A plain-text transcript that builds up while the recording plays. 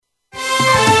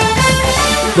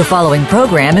The following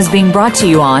program is being brought to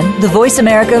you on the Voice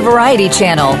America Variety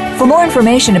Channel. For more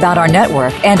information about our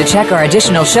network and to check our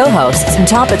additional show hosts and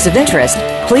topics of interest,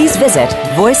 please visit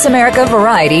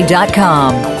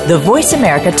voiceamericavariety.com. The Voice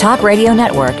America Talk Radio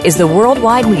Network is the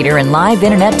worldwide leader in live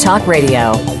Internet talk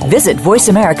radio. Visit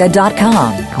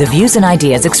voiceamerica.com. The views and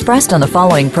ideas expressed on the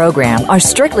following program are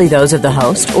strictly those of the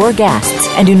host or guests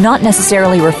and do not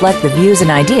necessarily reflect the views and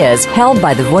ideas held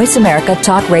by the Voice America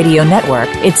Talk Radio Network,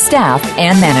 its staff,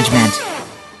 and management.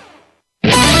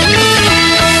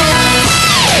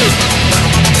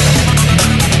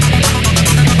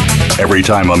 Every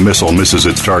time a missile misses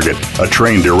its target, a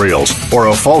train derails, or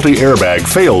a faulty airbag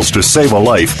fails to save a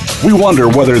life, we wonder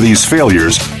whether these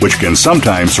failures, which can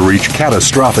sometimes reach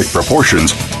catastrophic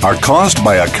proportions, are caused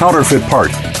by a counterfeit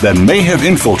part that may have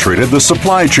infiltrated the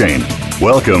supply chain.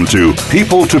 Welcome to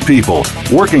People,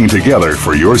 working together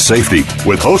for your safety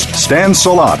with host Stan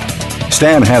Salat.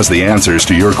 Stan has the answers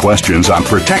to your questions on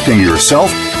protecting yourself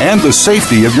and the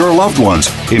safety of your loved ones,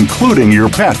 including your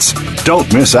pets.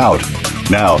 Don't miss out.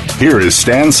 Now, here is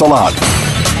Stan Salat.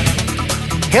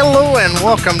 Hello and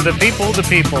welcome to People,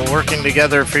 working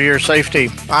together for your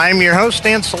safety. I'm your host,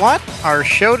 Stan Salat. Our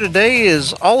show today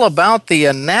is all about the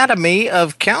anatomy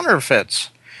of counterfeits.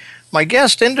 My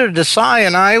guest, Indra Desai,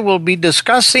 and I will be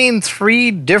discussing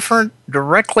discussing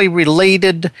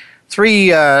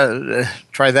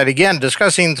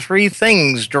three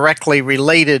things directly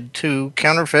related to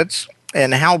counterfeits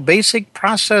and how basic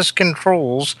process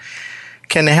controls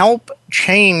can help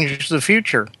change the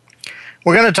future.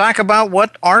 We're going to talk about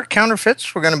what are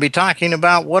counterfeits. We're going to be talking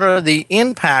about what are the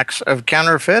impacts of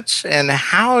counterfeits and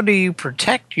how do you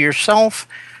protect yourself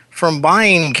from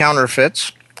buying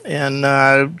counterfeits, and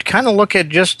kind of look at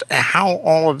just how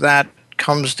all of that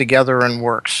comes together and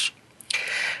works.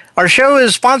 Our show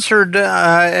is sponsored,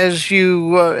 as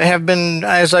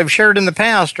I've shared in the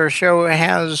past. Our show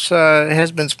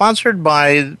has been sponsored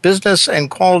by Business and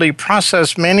Quality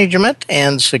Process Management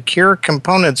and Secure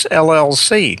Components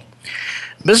LLC.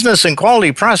 Business and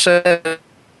Quality Process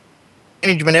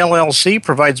Management LLC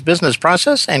provides business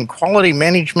process and quality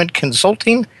management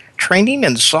consulting, training,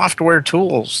 and software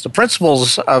tools. The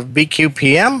principals of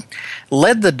BQPM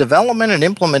led the development and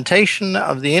implementation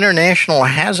of the International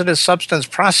Hazardous Substance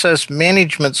Process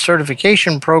Management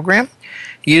Certification Program,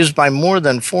 used by more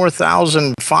than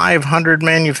 4,500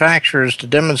 manufacturers to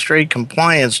demonstrate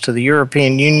compliance to the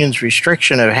European Union's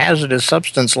restriction of hazardous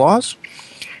substance laws,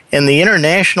 and the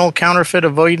International Counterfeit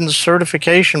Avoidance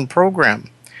Certification Program.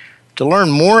 To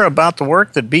learn more about the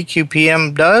work that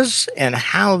BQPM does and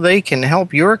how they can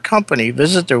help your company,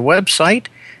 visit their website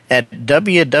at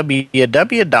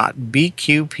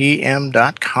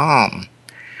www.bqpm.com.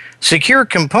 Secure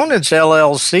Components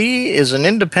LLC is an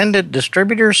independent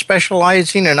distributor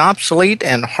specializing in obsolete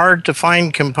and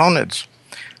hard-to-find components.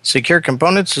 Secure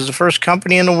Components is the first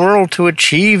company in the world to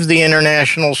achieve the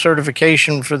international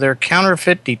certification for their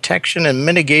counterfeit detection and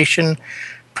mitigation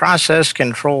process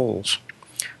controls.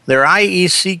 Their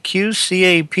IECQ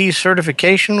CAP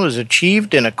certification was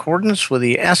achieved in accordance with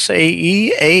the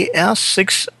SAE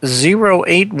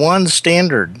AS6081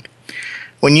 standard.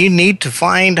 When you need to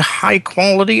find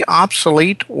high-quality,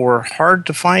 obsolete, or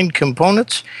hard-to-find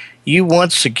components, you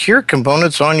want Secure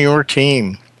Components on your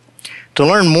team. To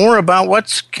learn more about what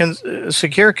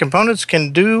Secure Components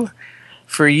can do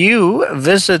for you,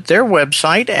 visit their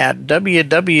website at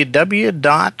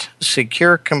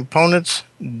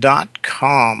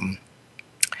www.securecomponents.com.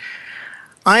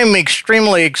 I'm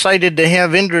extremely excited to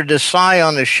have Indra Desai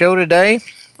on the show today.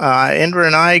 Indra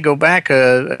and I go back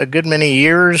a good many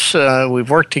years. We've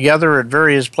worked together at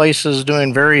various places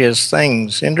doing various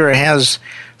things. Indra has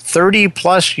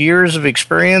 30-plus years of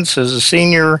experience as a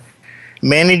senior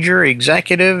manager,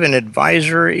 executive, and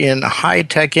advisor in the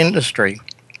high-tech industry.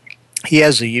 He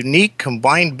has a unique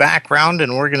combined background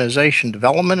in organization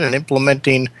development and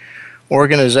implementing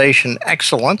organization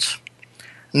excellence,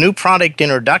 new product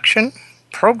introduction,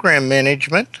 program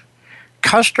management,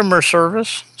 customer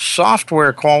service,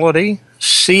 software quality,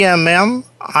 CMM,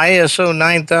 ISO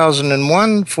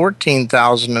 9001,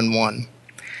 14001.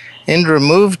 Indra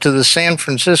moved to the San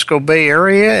Francisco Bay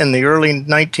Area in the early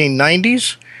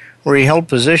 1990s, where he held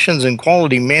positions in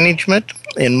quality management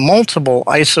in multiple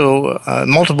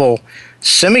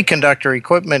semiconductor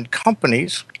equipment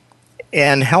companies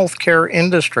and healthcare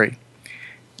industry.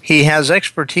 He has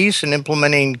expertise in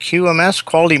implementing QMS,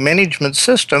 quality management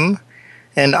system,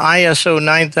 and ISO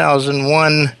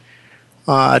 9001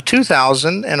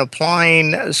 2000, and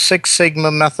applying Six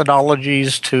Sigma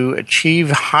methodologies to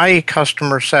achieve high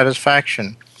customer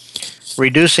satisfaction.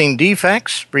 reducing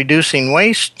defects, reducing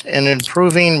waste, and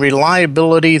improving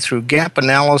reliability through gap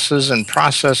analysis and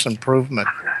process improvement.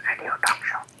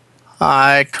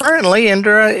 Currently,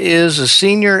 Indra is a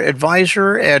senior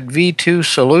advisor at V2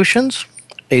 Solutions,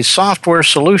 a software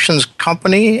solutions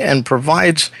company, and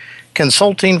provides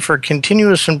consulting for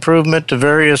continuous improvement to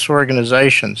various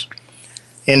organizations.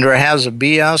 Indra has a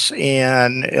BS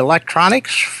in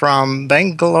electronics from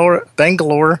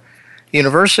Bangalore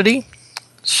University,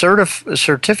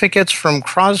 certificates from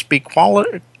Crosby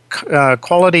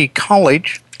Quality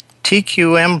College,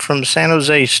 TQM from San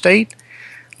Jose State,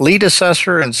 lead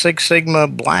assessor and Six Sigma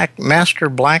Master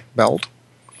Black Belt.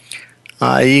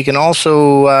 You can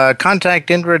also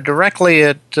contact Indra directly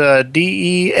at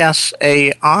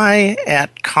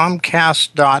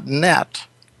desai@comcast.net.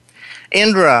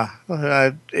 Indra,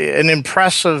 an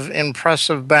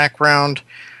impressive background,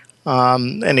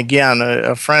 and again,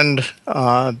 a friend.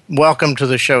 Welcome to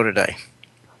the show today.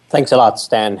 Thanks a lot,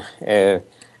 Stan.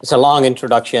 It's a long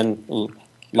introduction, a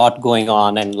lot going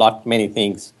on, and many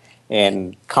things.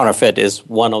 And counterfeit is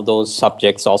one of those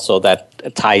subjects also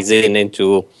that ties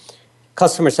into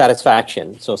customer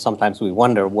satisfaction. So sometimes we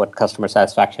wonder what customer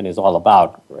satisfaction is all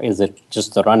about. Is it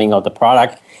just the running of the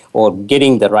product or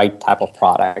getting the right type of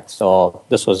product? So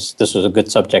this was a good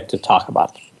subject to talk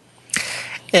about.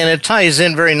 And it ties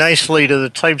in very nicely to the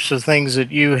types of things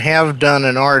that you have done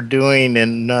and are doing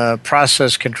in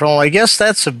process control. I guess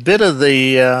that's a bit of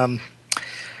the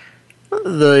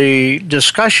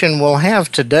discussion we'll have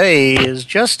today is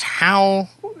just how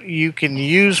you can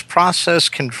use process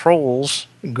controls,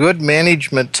 good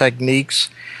management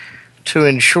techniques, to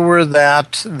ensure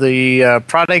that the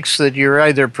products that you're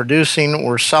either producing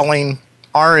or selling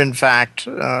are in fact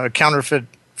counterfeit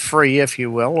free, if you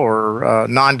will, or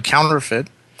non-counterfeit.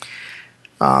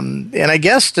 And I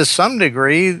guess to some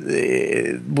degree,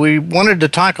 we wanted to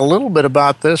talk a little bit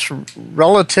about this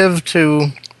relative to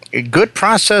good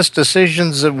process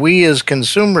decisions that we as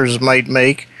consumers might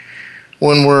make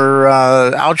when we're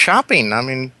out shopping. I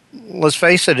mean, let's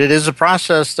face it, it is a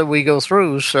process that we go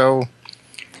through, so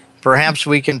perhaps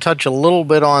we can touch a little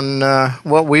bit on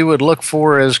what we would look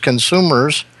for as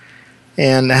consumers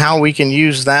and how we can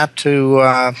use that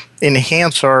to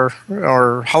enhance our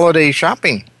holiday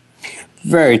shopping.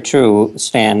 Very true,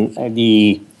 Stan.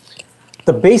 The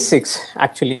basics,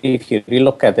 actually, if you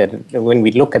look at it, when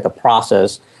we look at the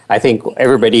process, I think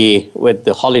everybody with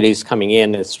the holidays coming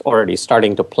in is already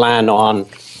starting to plan on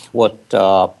what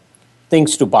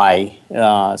things to buy,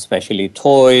 especially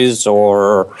toys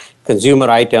or consumer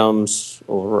items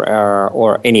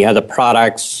or any other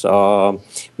products,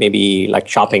 maybe like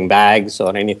shopping bags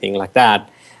or anything like that.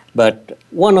 But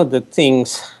one of the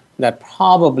things that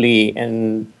probably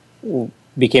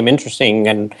became interesting,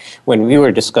 and when we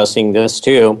were discussing this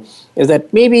too, is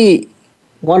that maybe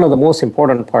one of the most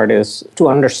important part is to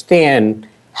understand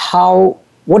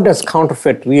what does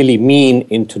counterfeit really mean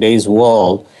in today's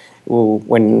world.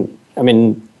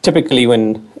 Typically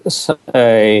when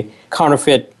a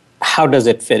counterfeit, how does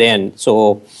it fit in?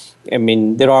 So,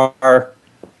 there are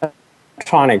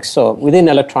electronics. So within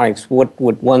electronics, what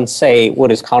would one say,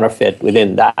 what is counterfeit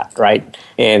within that, right?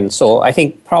 And so I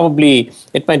think probably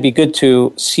it might be good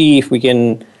to see if we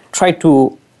can try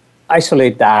to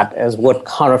isolate that as what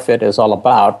counterfeit is all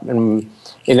about. And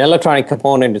in electronic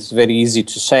component, it's very easy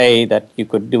to say that you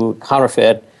could do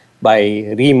counterfeit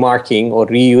by remarking or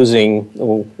reusing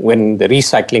when the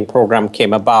recycling program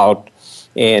came about.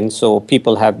 And so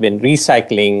people have been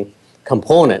recycling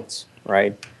components,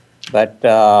 right? But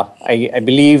I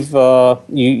believe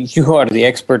you are the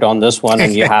expert on this one,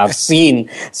 and you have seen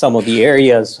some of the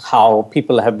areas how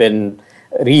people have been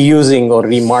reusing or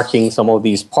remarking some of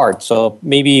these parts. So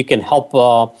maybe you can help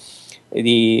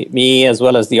me as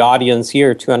well as the audience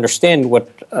here to understand what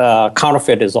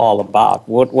counterfeit is all about.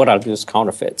 What are those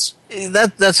counterfeits?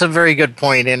 That's a very good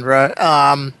point, Indra.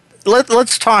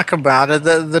 Let's talk about it.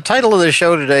 The title of the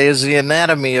show today is The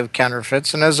Anatomy of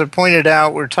Counterfeits. And as I pointed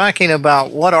out, we're talking about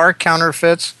what are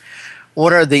counterfeits,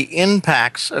 what are the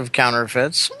impacts of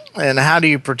counterfeits, and how do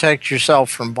you protect yourself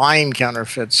from buying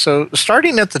counterfeits. So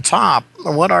starting at the top,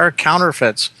 what are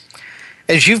counterfeits?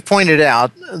 As you've pointed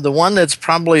out, the one that's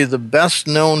probably the best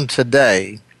known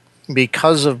today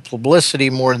because of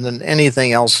publicity more than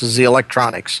anything else is the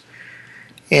electronics.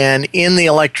 And in the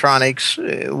electronics,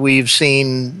 we've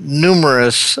seen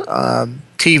numerous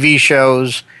TV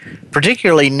shows,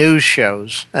 particularly news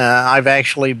shows. I've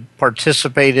actually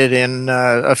participated in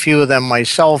a few of them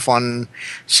myself on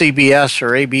CBS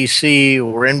or ABC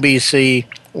or NBC,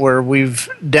 where we've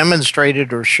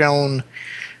demonstrated or shown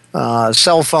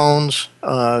Cell phones,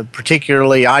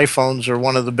 particularly iPhones, are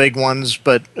one of the big ones,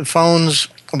 but phones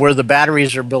where the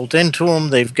batteries are built into them,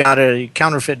 they've got a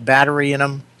counterfeit battery in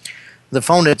them. The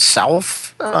phone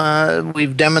itself,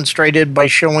 we've demonstrated by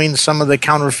showing some of the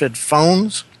counterfeit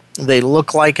phones. They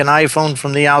look like an iPhone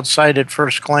from the outside at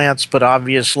first glance, but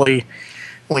obviously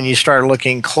when you start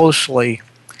looking closely,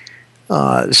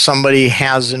 somebody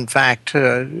has in fact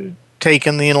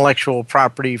taken the intellectual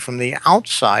property from the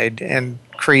outside and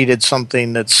created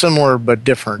something that's similar but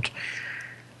different.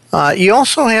 You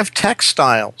also have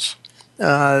textiles,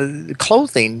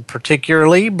 clothing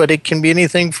particularly, but it can be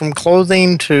anything from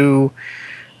clothing to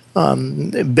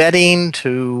bedding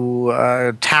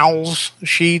to towels,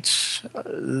 sheets,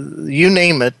 you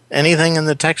name it, anything in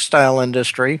the textile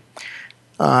industry.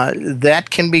 That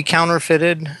can be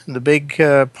counterfeited. The big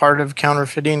part of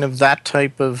counterfeiting of that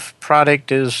type of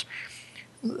product is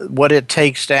what it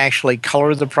takes to actually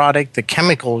color the product. The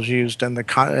chemicals used in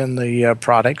the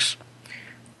products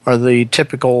are the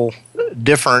typical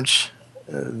difference.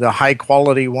 The high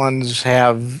quality ones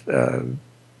have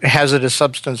hazardous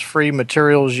substance-free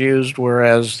materials used,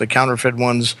 whereas the counterfeit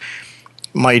ones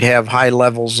might have high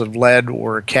levels of lead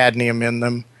or cadmium in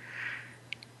them.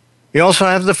 You also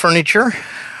have the furniture,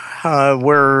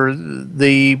 where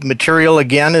the material,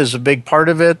 again, is a big part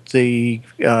of it. The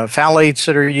phthalates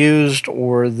that are used,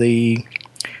 or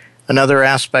another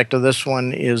aspect of this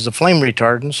one is the flame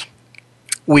retardants.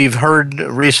 We've heard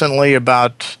recently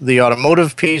about the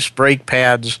automotive piece, brake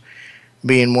pads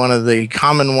being one of the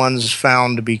common ones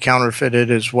found to be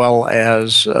counterfeited, as well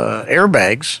as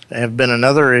airbags have been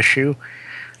another issue.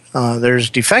 There's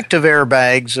defective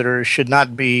airbags that should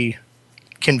not be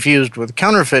confused with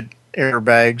counterfeit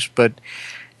airbags, but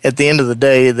at the end of the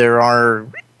day, there are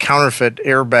counterfeit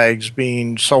airbags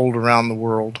being sold around the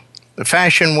world. The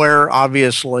fashion wear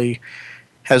obviously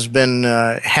has been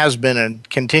and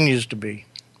continues to be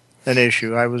an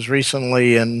issue. I was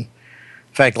recently in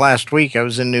fact, last week I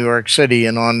was in New York City,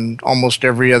 and on almost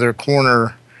every other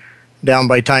corner down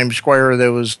by Times Square,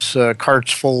 there was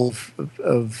carts full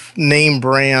of name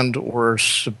brand or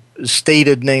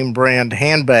stated name brand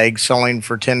handbags selling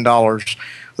for $10,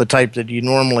 the type that you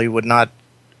normally would not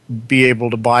be able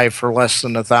to buy for less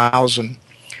than $1,000.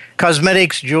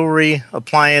 Cosmetics, jewelry,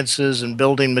 appliances, and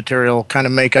building material kind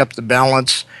of make up the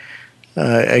balance.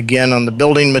 Again, on the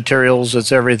building materials,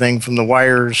 it's everything from the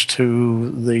wires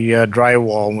to the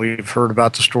drywall. We've heard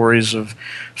about the stories of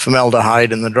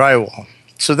formaldehyde in the drywall.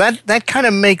 So that kind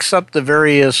of makes up the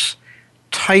various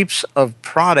types of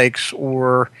products,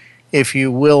 or, if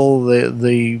you will,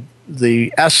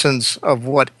 the essence of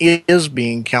what is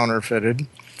being counterfeited.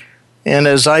 And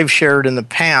as I've shared in the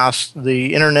past,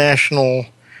 the International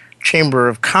Chamber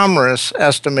of Commerce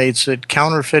estimates that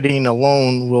counterfeiting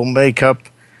alone will be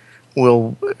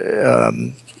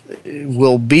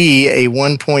a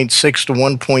 $1.6 to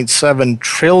 $1.7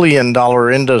 trillion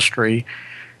industry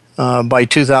by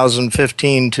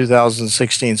 2015,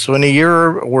 2016. So in a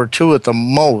year or two at the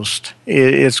most,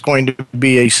 it's going to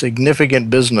be a significant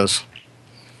business.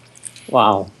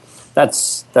 Wow,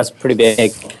 that's pretty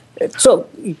big. So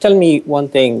tell me one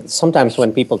thing. Sometimes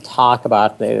when people talk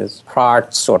about these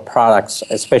parts or products,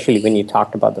 especially when you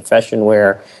talked about the fashion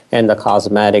wear and the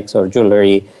cosmetics or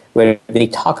jewelry, where they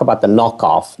talk about the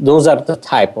knockoff, those are the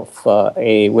type of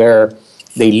where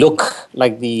they look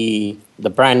like the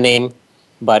brand name,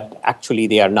 but actually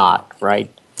they are not,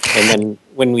 right? And then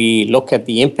when we look at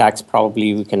the impacts,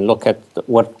 probably we can look at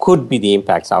what could be the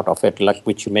impacts out of it, like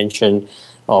which you mentioned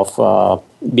of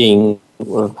being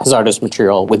hazardous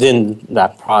material within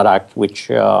that product,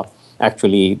 which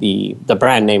actually the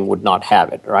brand name would not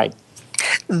have it, right?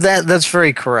 That's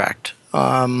very correct.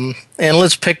 And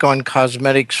let's pick on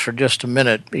cosmetics for just a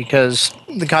minute, because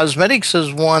the cosmetics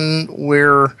is one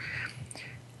where,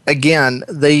 again,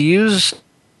 they use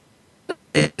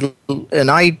an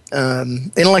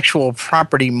intellectual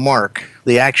property mark,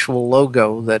 the actual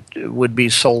logo that would be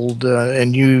sold,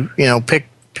 and you pick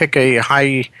a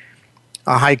high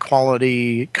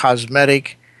quality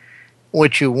cosmetic.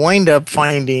 What you wind up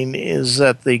finding is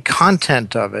that the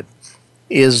content of it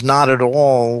is not at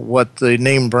all what the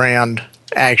name brand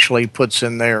actually puts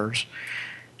in theirs.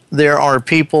 There are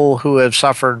people who have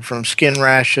suffered from skin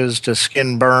rashes to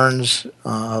skin burns.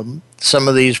 Some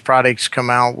of these products come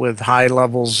out with high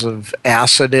levels of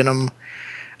acid in them.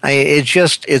 It's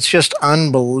just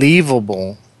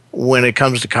unbelievable when it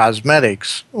comes to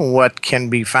cosmetics what can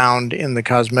be found in the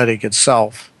cosmetic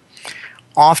itself.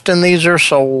 Often these are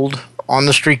sold on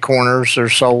the street corners. They're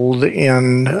sold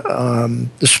in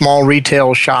the small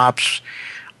retail shops,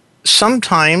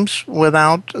 sometimes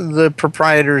without the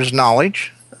proprietor's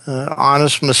knowledge.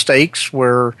 honest mistakes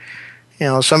where,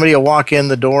 somebody will walk in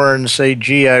the door and say,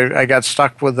 gee, I got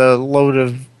stuck with a load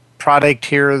of product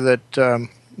here that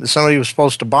somebody was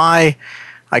supposed to buy.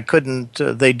 I couldn't.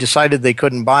 They decided they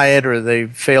couldn't buy it, or they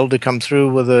failed to come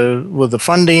through with the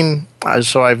funding.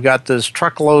 So I've got this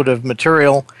truckload of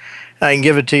material. I can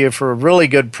give it to you for a really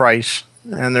good price.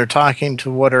 And they're talking to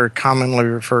what are commonly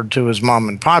referred to as mom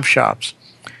and pop shops.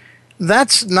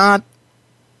 That's not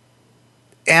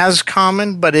as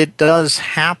common, but it does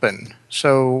happen.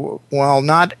 So while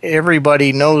not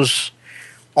everybody knows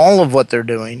all of what they're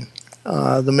doing,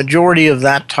 the majority of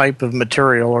that type of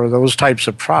material or those types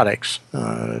of products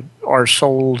are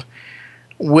sold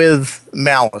with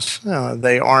malice.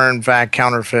 They are, in fact,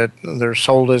 counterfeit. They're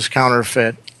sold as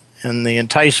counterfeit. And the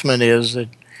enticement is that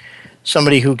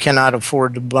somebody who cannot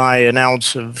afford to buy an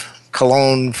ounce of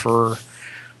cologne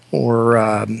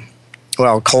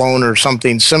cologne or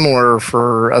something similar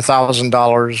for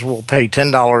 $1,000 will pay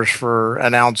 $10 for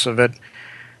an ounce of it,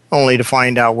 only to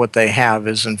find out what they have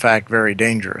is, in fact, very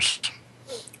dangerous.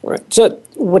 Right. So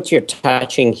what you're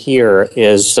touching here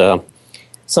is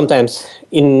sometimes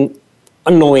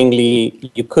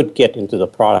unknowingly you could get into the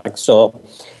product. So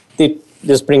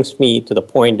this brings me to the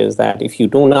point is that if you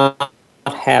do not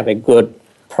have a good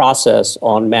process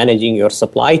on managing your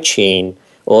supply chain,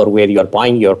 or where you're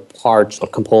buying your parts or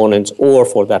components, or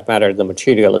for that matter, the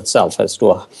material itself, as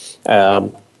to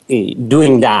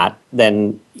doing that,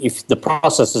 then if the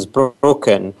process is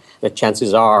broken, the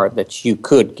chances are that you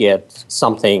could get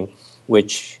something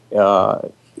which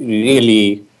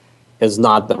really is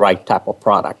not the right type of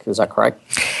product. Is that correct?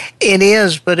 It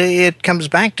is, but it comes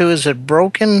back to, is it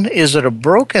broken? Is it a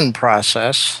broken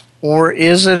process, or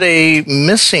is it a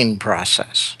missing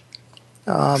process?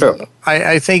 Sure.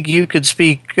 I think you could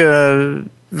speak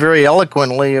very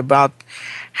eloquently about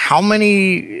how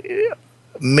many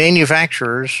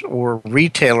manufacturers or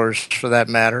retailers, for that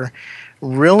matter,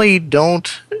 really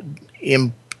don't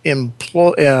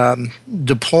deploy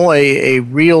a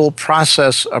real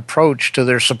process approach to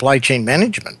their supply chain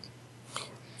management.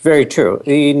 Very true.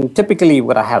 Typically,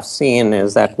 what I have seen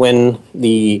is that when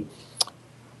the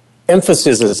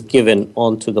emphasis is given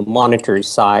onto the monetary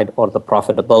side or the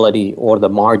profitability or the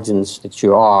margins that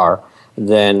you are,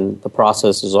 then the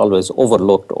process is always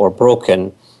overlooked or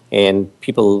broken, and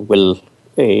people will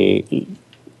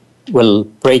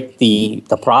break the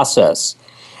process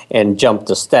and jump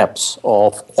the steps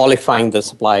of qualifying the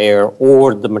supplier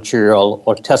or the material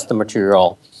or test the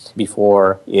material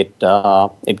before it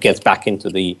gets back into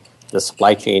the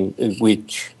supply chain,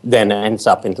 which then ends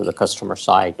up into the customer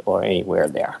side or anywhere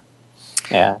there.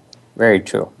 Yeah, very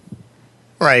true.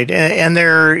 Right, and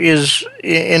there is,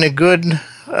 in a good,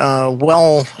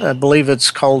 I believe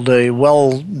it's called a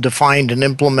well-defined and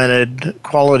implemented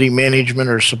quality management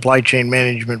or supply chain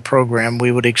management program,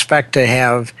 we would expect to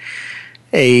have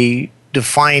a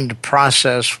defined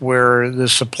process where the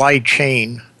supply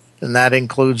chain, and that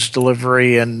includes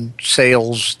delivery and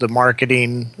sales, the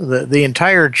marketing, the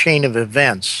entire chain of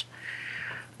events,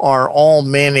 are all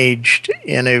managed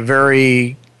in a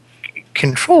very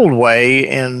controlled way,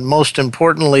 and most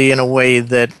importantly in a way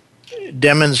that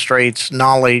demonstrates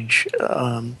knowledge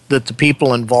that the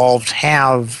people involved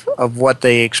have of what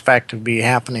they expect to be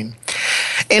happening.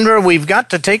 Indra, we've got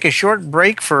to take a short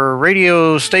break for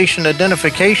radio station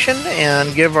identification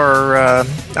and give our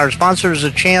sponsors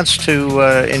a chance to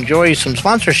enjoy some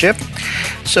sponsorship.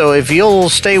 So if you'll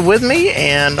stay with me,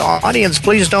 and audience,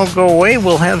 please don't go away.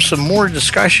 We'll have some more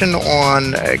discussion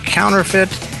on counterfeit,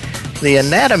 the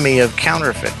anatomy of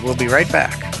counterfeit. We'll be right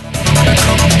back.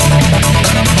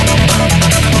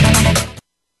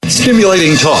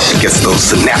 Stimulating talk gets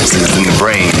those synapses in the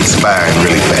brain firing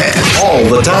really fast. All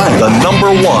the time. The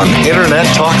 #1 Internet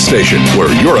talk station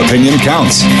where your opinion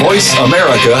counts.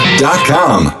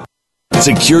 VoiceAmerica.com.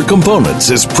 Secure Components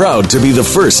is proud to be the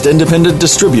first independent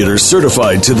distributor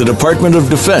certified to the Department of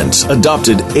Defense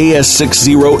adopted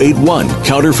AS6081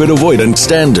 counterfeit avoidance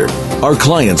standard. Our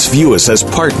clients view us as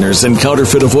partners in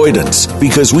counterfeit avoidance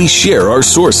because we share our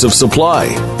source of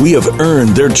supply. We have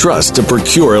earned their trust to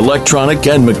procure electronic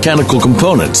and mechanical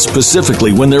components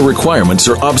specifically when their requirements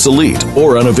are obsolete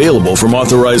or unavailable from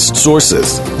authorized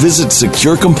sources. Visit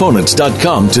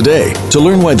securecomponents.com today to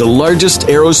learn why the largest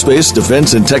aerospace,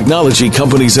 defense, and technology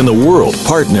companies in the world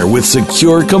partner with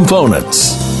Secure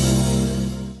Components.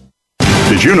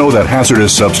 Did you know that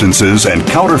hazardous substances and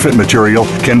counterfeit material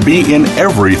can be in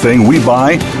everything we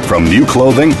buy? From new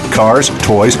clothing, cars,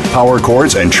 toys, power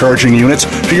cords, and charging units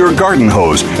to your garden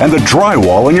hose and the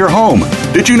drywall in your home.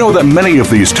 Did you know that many of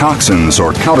these toxins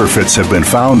or counterfeits have been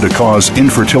found to cause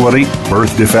infertility,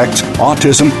 birth defects,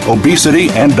 autism, obesity,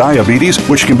 and diabetes,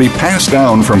 which can be passed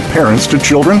down from parents to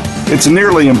children? It's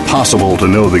nearly impossible to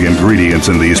know the ingredients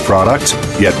in these products,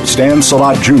 yet Stan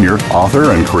Salat Jr.,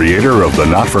 author and creator of the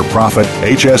not-for-profit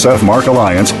HSF Mark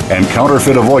Alliance and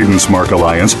Counterfeit Avoidance Mark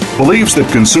Alliance, believes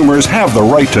that consumers have the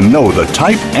right to know the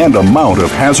type and amount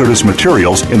of hazardous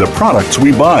materials in the products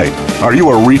we buy. Are you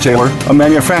a retailer, a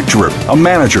manufacturer, a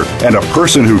manager, and a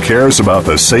person who cares about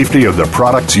the safety of the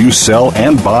products you sell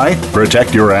and buy?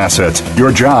 Protect your assets,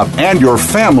 your job, and your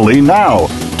family now.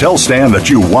 Tell Stan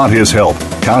that you want his help.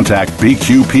 Contact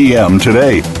BQPM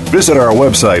today. Visit our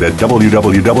website at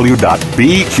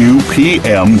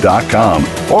www.bqpm.com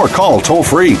or call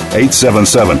toll-free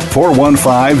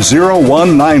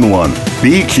 877-415-0191.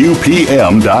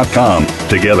 bqpm.com.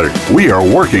 Together, we are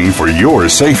working for your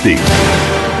safety.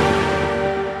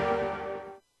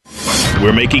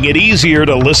 We're making it easier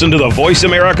to listen to the Voice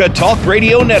America Talk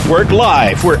Radio Network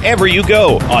live wherever you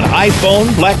go on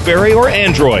iPhone, BlackBerry, or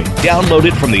Android. Download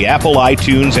it from the Apple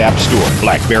iTunes App Store,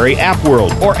 BlackBerry App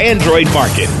World, or Android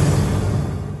Market.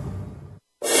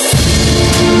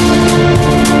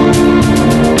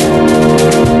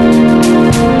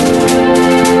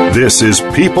 This is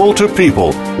People to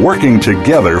People, working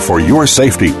together for your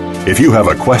safety. If you have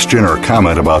a question or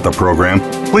comment about the program,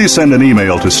 please send an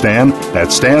email to Stan at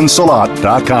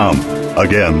stansalat.com.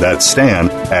 Again, that's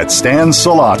Stan at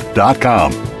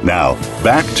stansalat.com. Now,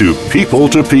 back to People,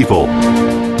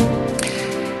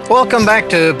 Welcome back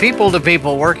to People,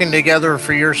 working together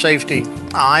for your safety.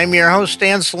 I'm your host,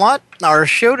 Stan Salat. Our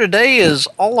show today is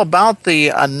all about the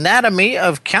anatomy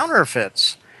of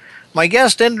counterfeits. My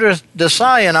guest, Indra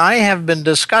Desai, and I have been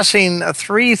discussing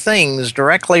three things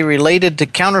directly related to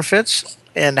counterfeits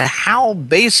and how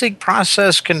basic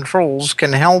process controls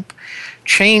can help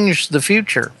change the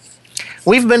future.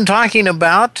 We've been talking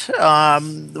about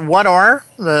what are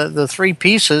the three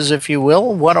pieces, if you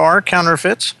will. What are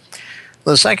counterfeits?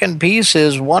 The second piece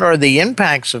is what are the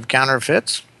impacts of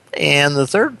counterfeits? And the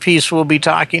third piece we'll be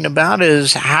talking about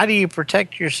is how do you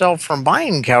protect yourself from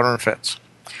buying counterfeits?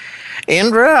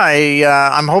 Indra,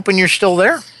 I'm hoping you're still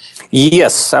there.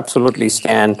 Yes, absolutely,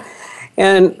 Stan.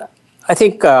 And I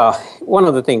think one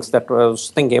of the things that I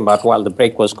was thinking about while the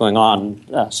break was going on,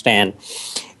 Stan,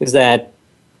 is that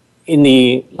in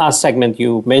the last segment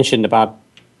you mentioned about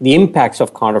the impacts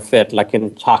of counterfeit, like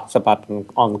it talks about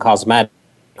on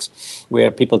cosmetics,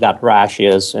 where people got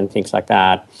rashes and things like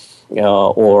that,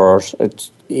 or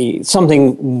it's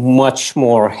something much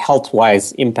more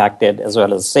health-wise impacted as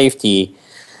well as safety.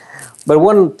 But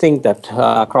one thing that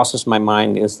crosses my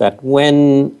mind is that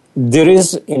when there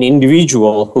is an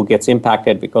individual who gets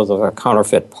impacted because of a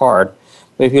counterfeit part,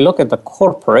 but if you look at the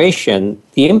corporation,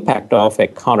 the impact of a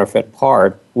counterfeit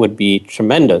part would be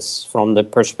tremendous from the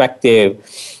perspective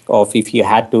of if you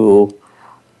had to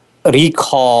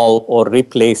recall or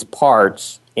replace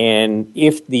parts, and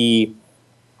if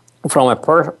from a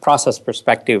process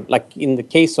perspective, like in the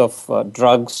case of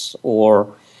drugs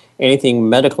or anything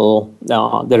medical,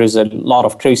 there is a lot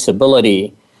of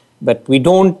traceability, but we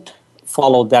don't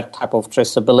follow that type of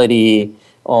traceability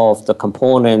of the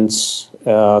components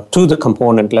to the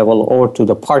component level or to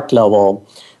the part level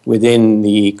within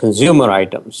the consumer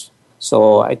items.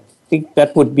 So I think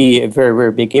that would be a very,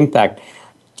 very big impact.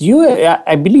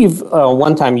 I believe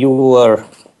one time you were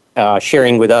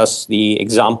sharing with us the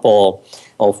example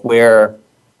of where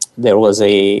there was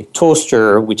a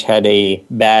toaster which had a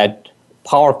bad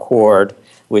power cord,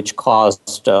 which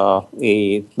caused the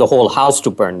whole house to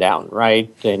burn down, right?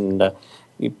 And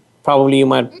you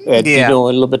might know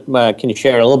a little bit. Can you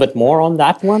share a little bit more on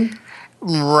that one?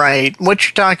 Right. What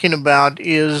you're talking about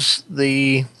is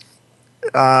it's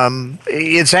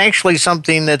actually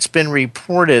something that's been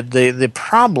reported. The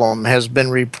problem has been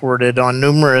reported on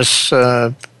numerous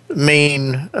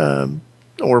main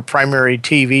or primary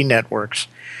TV networks.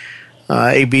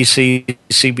 ABC,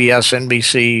 CBS,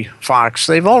 NBC, Fox,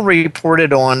 they've all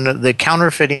reported on the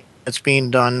counterfeiting that's being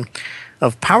done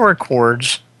of power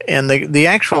cords. And the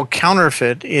actual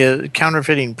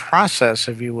counterfeiting process,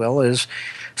 if you will, is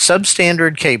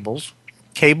substandard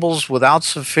cables without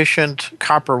sufficient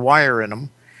copper wire in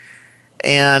them.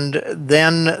 And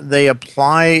then they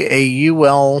apply a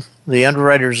UL, the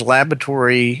underwriter's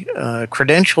laboratory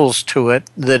credentials to it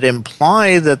that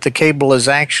imply that the cable is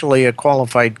actually a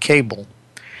qualified cable.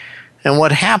 And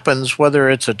what happens, whether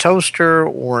it's a toaster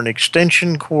or an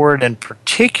extension cord, and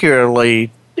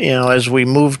particularly, as we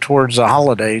move towards the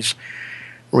holidays,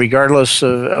 regardless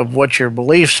of what your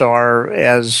beliefs are,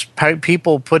 as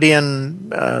people put in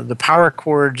the power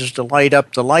cords to light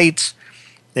up the lights,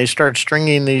 they start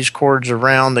stringing these cords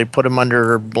around. They put them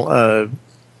under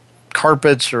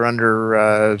carpets or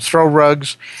under throw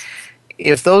rugs.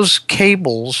 If those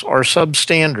cables are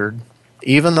substandard,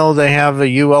 even though they have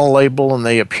a UL label and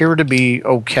they appear to be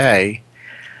okay,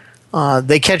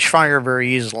 they catch fire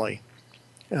very easily.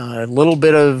 A little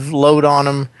bit of load on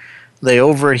them, they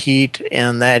overheat,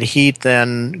 and that heat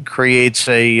then creates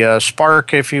a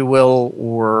spark, if you will,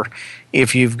 or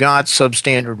if you've got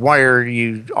substandard wire,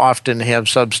 you often have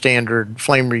substandard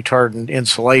flame retardant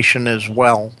insulation as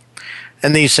well.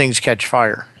 And these things catch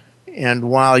fire. And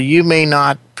while you may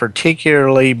not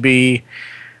particularly be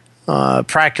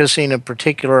practicing a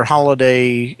particular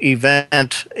holiday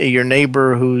event, your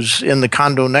neighbor who's in the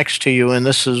condo next to you, and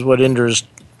this is what Indra's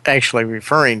actually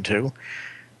referring to,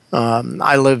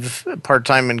 I live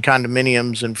part-time in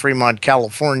condominiums in Fremont,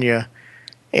 California,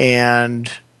 and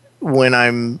when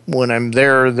I'm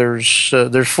there, there's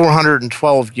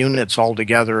 412 units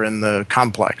altogether in the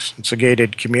complex. It's a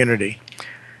gated community.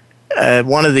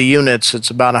 One of the units, it's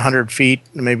about 100 feet,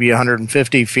 maybe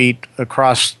 150 feet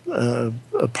across a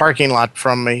parking lot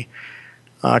from me,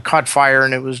 caught fire,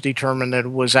 and it was determined that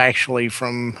it was actually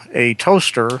from a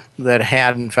toaster that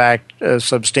had, in fact, a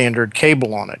substandard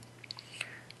cable on it.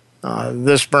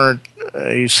 This burnt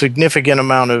a significant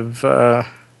amount of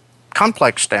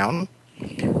complex down.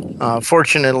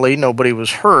 Fortunately, nobody was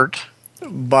hurt,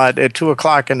 but at 2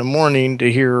 o'clock in the morning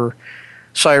to hear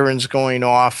sirens going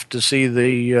off, to see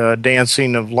the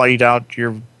dancing of light out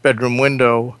your bedroom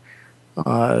window,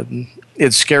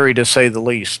 it's scary to say the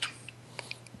least.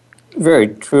 Very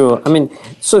true. I mean,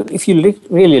 so if you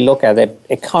really look at it,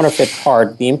 a counterfeit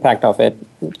part, the impact of it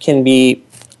can be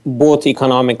both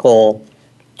economical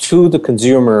to the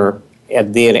consumer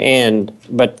at their end,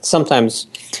 but sometimes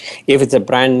if it's a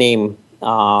brand name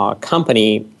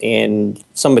company and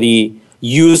somebody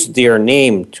used their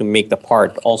name to make the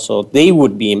part also, they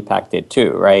would be impacted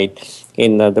too, right?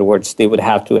 In other words, they would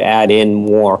have to add in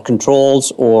more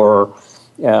controls or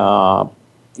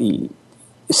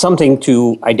something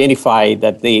to identify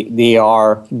that they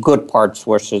are good parts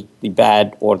versus the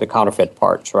bad or the counterfeit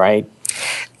parts, right?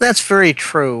 That's very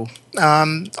true.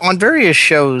 On various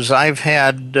shows, I've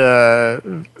had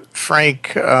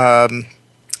Frank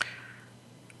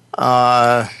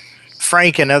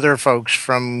and other folks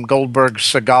from Goldberg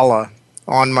Segalla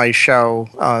on my show.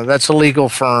 That's a legal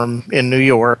firm in New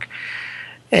York.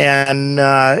 And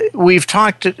we've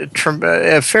talked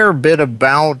a fair bit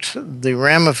about the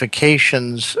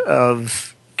ramifications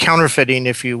of counterfeiting,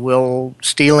 if you will,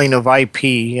 stealing of IP,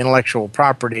 intellectual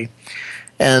property,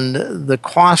 and the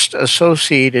cost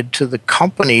associated to the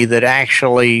company that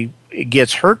actually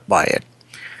gets hurt by it.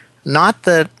 Not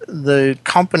that the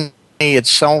company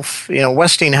itself,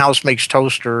 Westinghouse makes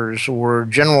toasters, or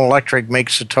General Electric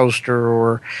makes a toaster,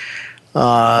 or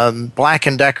Black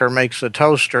 & Decker makes a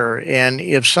toaster, and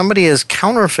if somebody has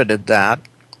counterfeited that,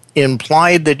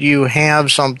 implied that you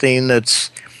have something that's,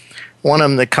 one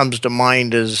of them that comes to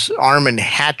mind is Arm &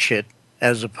 Hatchet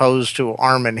as opposed to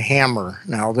Arm & Hammer.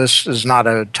 Now, this is not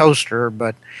a toaster,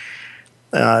 but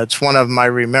it's one of them I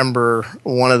remember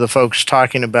one of the folks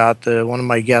talking about, one of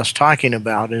my guests talking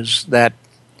about, is that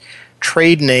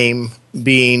trade name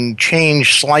being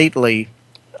changed slightly.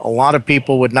 A lot of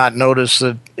people would not notice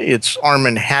that it's Arm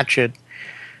 & Hatchet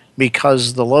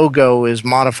because the logo is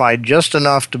modified just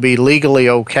enough to be legally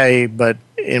okay, but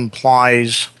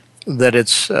implies that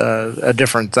it's a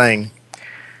different thing.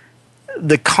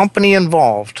 The company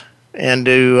involved, and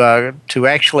to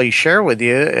actually share with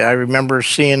you, I remember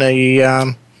seeing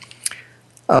a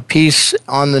piece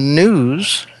on the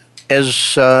news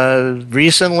as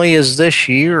recently as this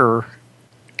year.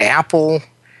 Apple,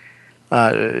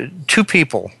 two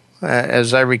people,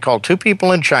 as I recall, two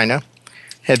people in China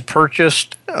had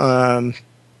purchased power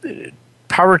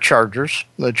chargers,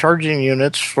 the charging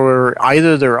units for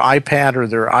either their iPad or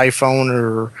their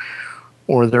iPhone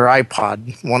or their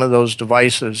iPod, one of those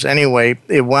devices. Anyway,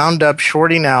 it wound up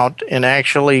shorting out and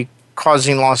actually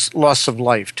causing loss of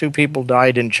life. Two people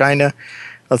died in China.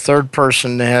 A third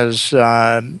person has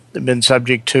been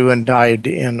subject to and died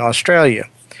in Australia.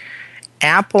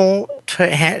 Apple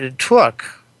took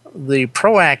the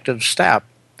proactive step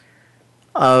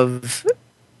of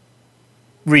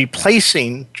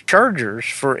replacing chargers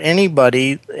for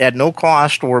anybody at no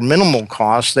cost or minimal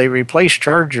cost. They replaced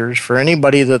chargers for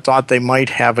anybody that thought they might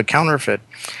have a counterfeit.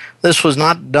 This was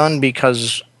not done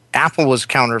because Apple was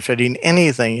counterfeiting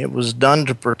anything, it was done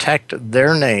to protect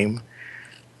their name.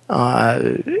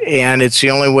 And it's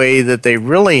the only way that they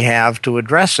really have to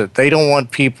address it. They don't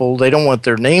want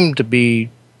their name to be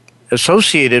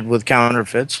associated with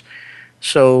counterfeits.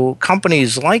 So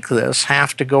companies like this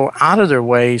have to go out of their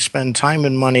way, spend time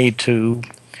and money to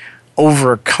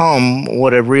overcome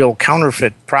what a real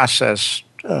counterfeit process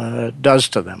does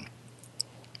to them.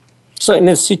 So in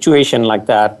a situation like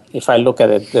that, if I look at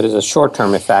it, there is a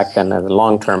short-term effect and a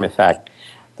long-term effect.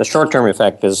 The short-term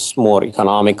effect is more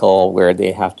economical, where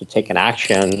they have to take an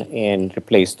action and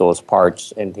replace those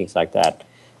parts and things like that.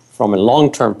 From a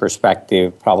long-term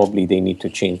perspective, probably they need to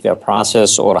change their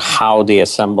process or how they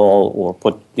assemble or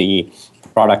put the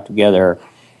product together.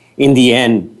 In the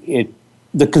end,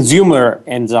 the consumer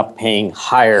ends up paying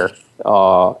higher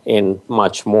in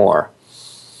much more,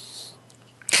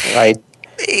 right?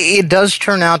 It does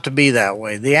turn out to be that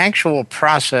way. The actual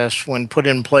process, when put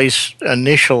in place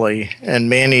initially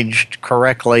and managed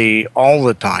correctly all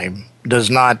the time, does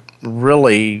not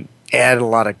really add a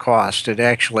lot of cost. It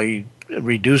actually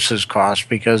reduces cost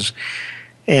because,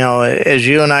 as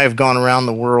you and I have gone around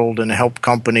the world and helped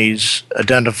companies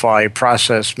identify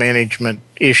process management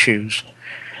issues,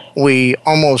 we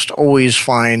almost always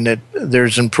find that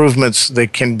there's improvements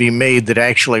that can be made that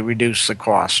actually reduce the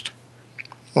cost.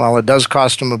 While it does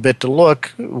cost them a bit to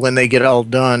look, when they get all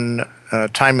done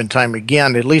time and time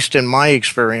again, at least in my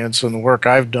experience and the work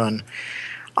I've done,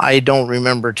 I don't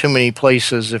remember too many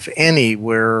places, if any,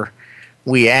 where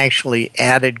we actually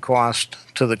added cost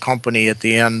to the company at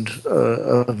the end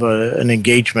of an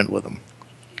engagement with them.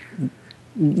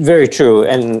 Very true.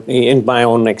 And in my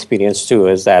own experience, too,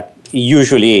 is that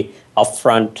usually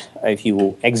upfront, if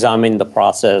you examine the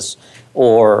process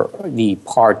or the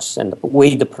parts and the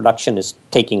way the production is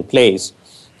taking place,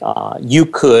 you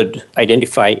could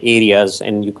identify areas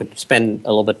and you could spend a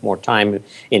little bit more time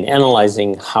in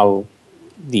analyzing how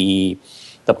the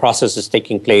process is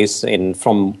taking place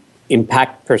from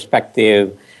impact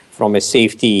perspective, from a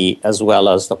safety as well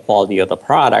as the quality of the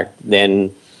product.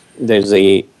 Then there's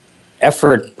a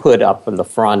effort put up in the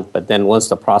front, but then once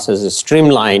the process is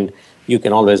streamlined, you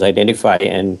can always identify,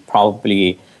 and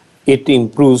probably it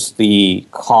improves the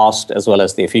cost as well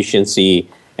as the efficiency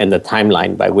and the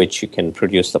timeline by which you can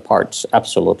produce the parts.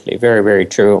 Absolutely. Very, very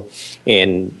true.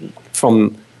 And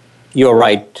you're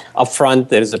right, upfront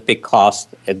there is a big cost.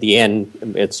 At the end,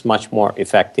 it's much more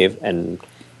effective, and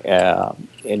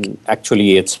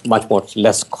actually it's much more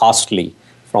less costly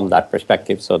from that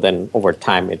perspective. So then over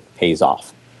time it pays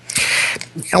off.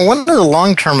 And one of the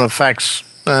long-term effects,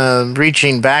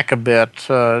 reaching back a bit,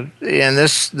 and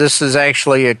this is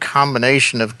actually a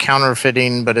combination of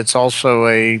counterfeiting, but it's also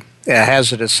a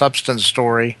hazardous substance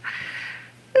story.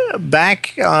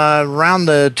 Back around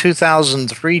the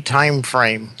 2003 time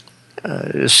frame,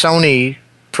 Sony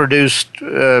produced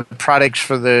products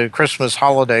for the Christmas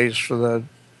holidays for the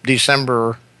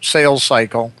December sales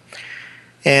cycle.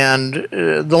 And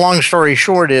the long story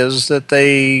short is that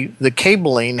the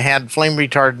cabling had flame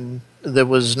retardant that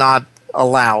was not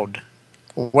allowed.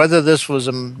 Whether this was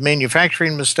a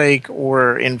manufacturing mistake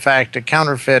or, in fact, a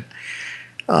counterfeit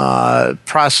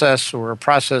process or a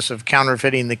process of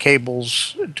counterfeiting the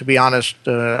cables, to be honest,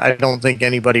 I don't think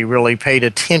anybody really paid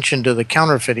attention to the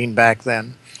counterfeiting back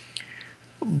then.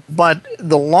 But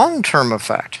the long-term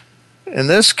effect, in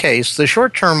this case, the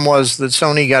short term was that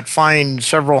Sony got fined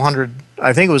several hundred,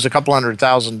 I think it was a couple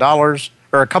 $100,000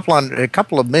 or a couple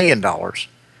of $1 million.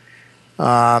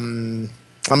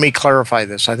 Let me clarify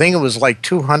this. I think it was like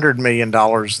 $200 million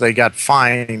they got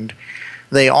fined.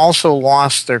 They also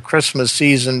lost their Christmas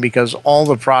season because all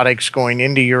the products going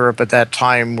into Europe at that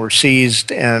time were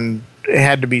seized and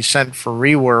had to be sent for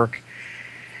rework.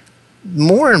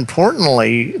 More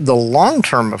importantly, the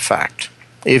long-term effect,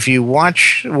 if you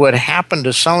watch what happened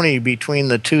to Sony between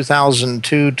the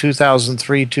 2002,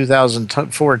 2003,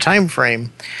 2004 timeframe,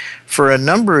 for a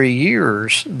number of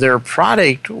years, their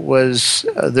product was,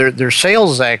 their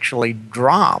sales actually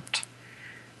dropped.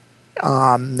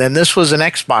 And this was an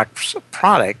Xbox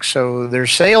product, so their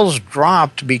sales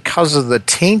dropped because of the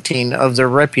tainting of their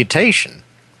reputation.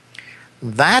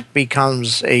 That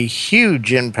becomes a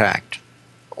huge impact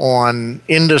on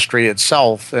industry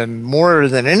itself, and more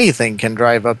than anything can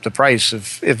drive up the price.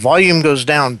 If volume goes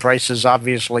down, prices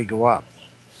obviously go up.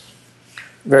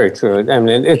 Very true. I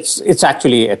mean, it's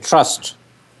actually a trust.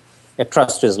 A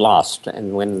trust is lost,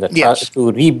 and when the trust,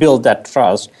 to rebuild that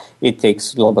trust, it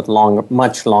takes a little bit longer,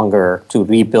 much longer to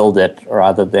rebuild it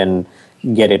rather than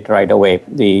get it right away.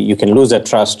 You can lose that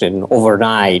trust in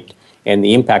overnight, and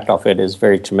the impact of it is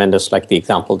very tremendous, like the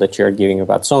example that you're giving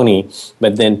about Sony.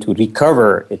 But then to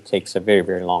recover, it takes a very,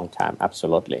 very long time,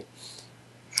 absolutely.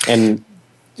 And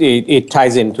it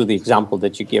ties into the example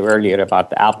that you gave earlier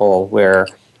about Apple, where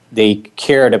they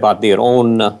cared about their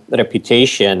own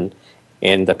reputation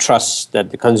and the trust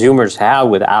that the consumers have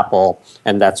with Apple,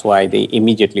 and that's why they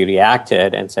immediately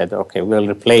reacted and said, okay, we'll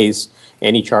replace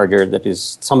any charger that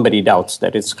is somebody doubts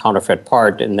that it's counterfeit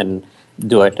part, and then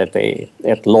do it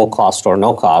at low cost or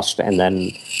no cost, and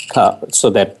then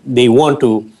so that they want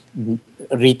to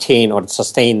retain or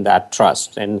sustain that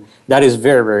trust. And that is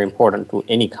very, very important to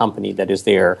any company that is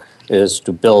there, is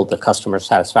to build the customer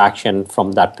satisfaction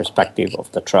from that perspective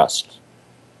of the trust.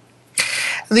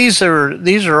 These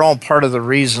are all part of the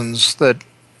reasons that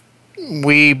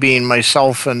we, being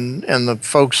myself and the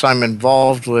folks I'm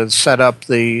involved with, set up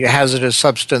the Hazardous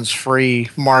Substance Free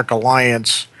Mark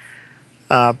Alliance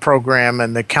program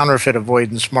and the Counterfeit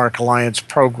Avoidance Mark Alliance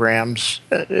programs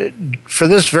for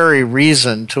this very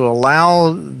reason, to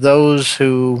allow those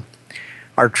who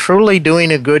are truly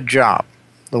doing a good job,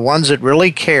 the ones that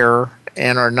really care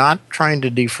and are not trying to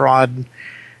defraud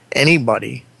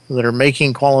anybody, that are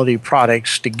making quality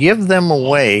products, to give them a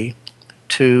way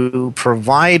to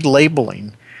provide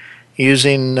labeling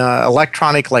using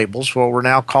electronic labels, what we're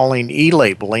now calling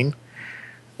e-labeling,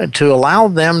 to allow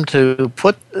them to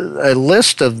put a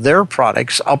list of their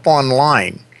products up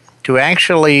online to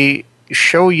actually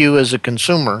show you as a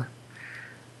consumer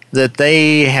that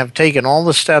they have taken all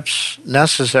the steps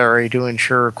necessary to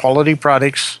ensure quality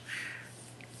products,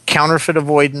 counterfeit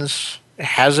avoidance,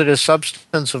 hazardous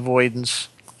substance avoidance,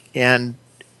 and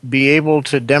be able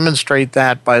to demonstrate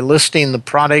that by listing the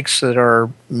products that are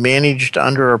managed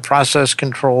under a process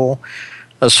control,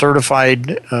 a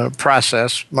certified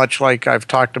process, much like I've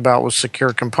talked about with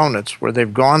secure components, where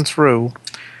they've gone through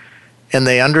and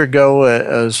they undergo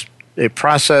a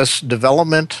process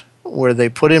development where they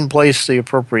put in place the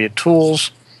appropriate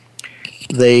tools.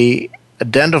 They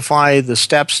identify the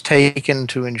steps taken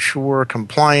to ensure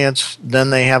compliance. Then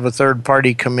they have a third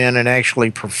party come in and actually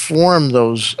perform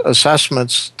those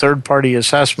assessments, third-party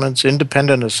assessments,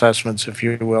 independent assessments, if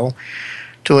you will,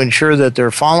 to ensure that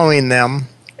they're following them.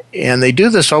 And they do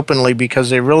this openly because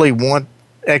they really want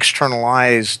external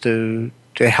eyes to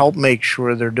help make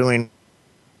sure they're doing.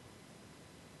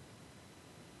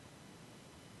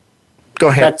 Go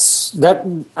ahead.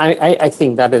 I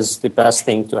think that is the best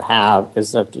thing to have,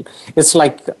 is that it's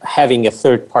like having a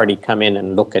third party come in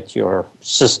and look at your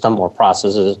system or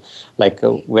processes, like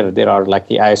where there are like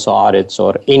the ISO audits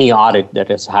or any audit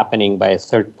that is happening by a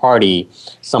third party,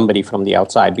 somebody from the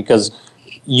outside, because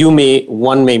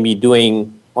one may be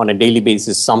doing on a daily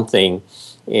basis something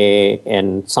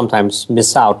and sometimes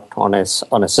miss out on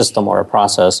a system or a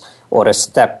process or a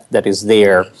step that is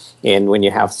there. And when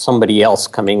you have somebody else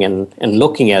coming in and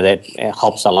looking at it, it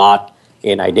helps a lot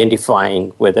in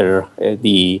identifying whether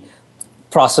the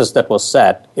process that was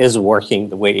set is working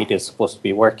the way it is supposed to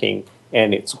be working,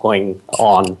 and it's going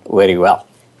on very well.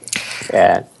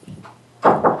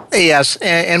 Yes,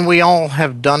 and we all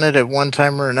have done it at one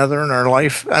time or another in our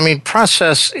life. I mean,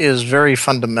 process is very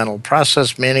fundamental.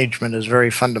 Process management is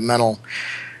very fundamental.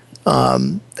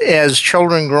 As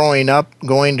children growing up,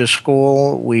 going to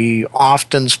school, we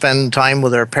often spend time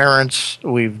with our parents.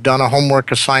 We've done a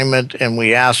homework assignment and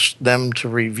we ask them to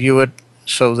review it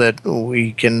so that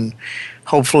we can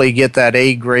hopefully get that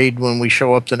A grade when we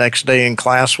show up the next day in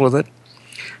class with it.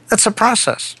 That's a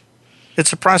process.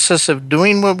 It's a process of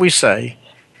doing what we say,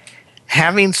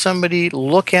 having somebody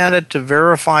look at it to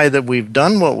verify that we've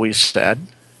done what we said,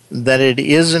 that it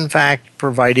is in fact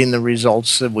providing the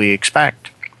results that we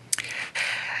expect.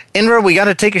 Indra, we got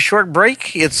to take a short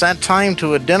break. It's that time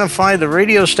to identify the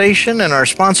radio station and our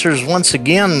sponsors once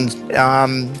again.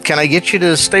 Can I get you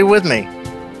to stay with me?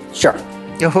 Sure.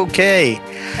 Okay.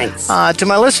 Thanks. To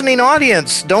my listening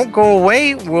audience, don't go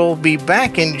away. We'll be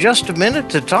back in just a minute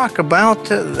to talk about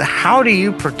how do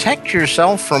you protect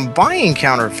yourself from buying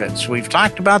counterfeits. We've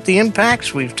talked about the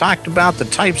impacts. We've talked about the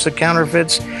types of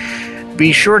counterfeits.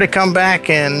 Be sure to come back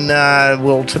and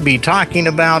we'll be talking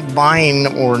about buying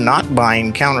or not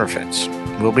buying counterfeits.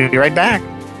 We'll be right back.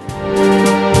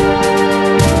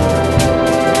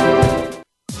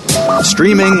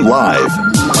 Streaming live,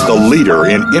 the leader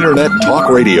in Internet talk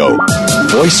radio,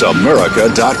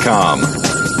 voiceamerica.com.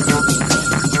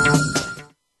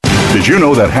 Did you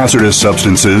know that hazardous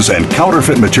substances and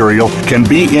counterfeit material can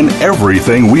be in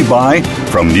everything we buy?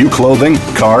 From new clothing,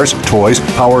 cars, toys,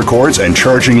 power cords, and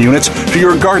charging units to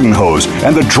your garden hose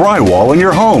and the drywall in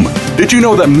your home. Did you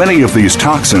know that many of these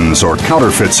toxins or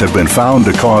counterfeits have been found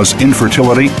to cause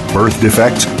infertility, birth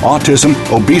defects, autism,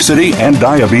 obesity, and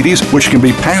diabetes, which can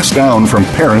be passed down from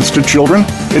parents to children?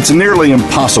 It's nearly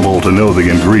impossible to know the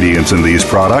ingredients in these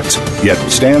products, yet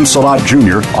Stan Salat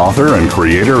Jr., author and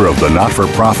creator of the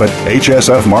not-for-profit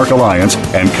HSF Mark Alliance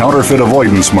and Counterfeit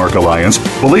Avoidance Mark Alliance,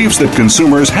 believes that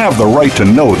consumers have the right to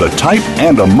know the type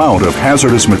and amount of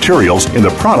hazardous materials in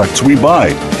the products we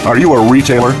buy. Are you a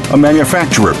retailer, a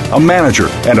manufacturer, a manager,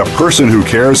 and a person who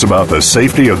cares about the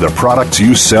safety of the products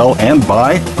you sell and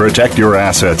buy? Protect your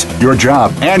assets, your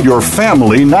job, and your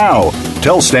family now.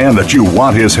 Tell Stan that you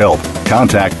want his help.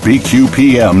 Contact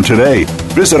BQPM today.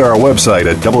 Visit our website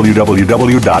at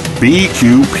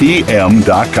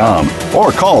www.bqpm.com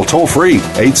or call toll-free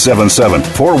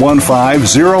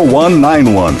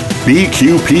 877-415-0191.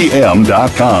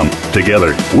 bqpm.com.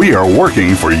 Together, we are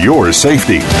working for your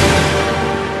safety.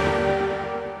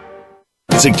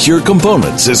 Secure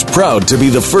Components is proud to be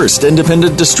the first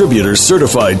independent distributor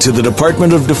certified to the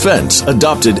Department of Defense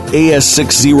adopted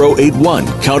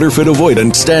AS6081 Counterfeit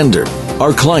Avoidance Standard.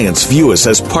 Our clients view us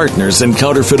as partners in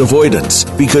counterfeit avoidance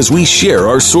because we share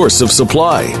our source of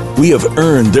supply. We have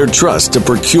earned their trust to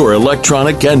procure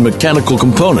electronic and mechanical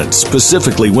components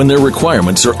specifically when their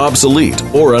requirements are obsolete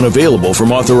or unavailable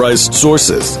from authorized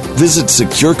sources. Visit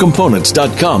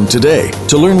securecomponents.com today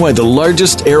to learn why the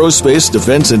largest aerospace,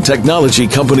 defense, and technology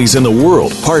companies in the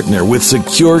world partner with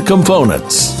Secure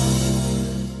Components.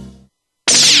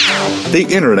 The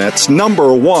Internet's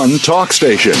 #1 talk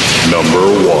station.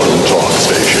 #1 talk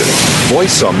station.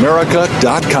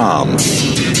 VoiceAmerica.com.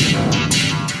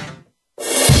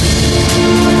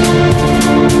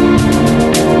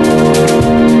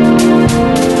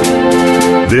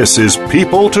 This is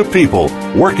People to People,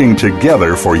 working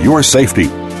together for your safety.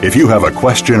 If you have a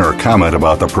question or comment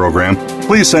about the program,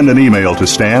 please send an email to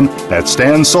Stan at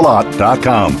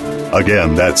stansalat.com.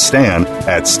 Again, that's Stan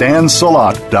at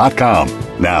stansalat.com.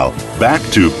 Now, back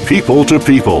to People,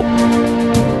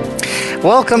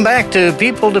 Welcome back to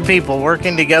People,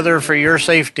 working together for your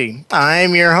safety.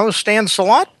 I'm your host, Stan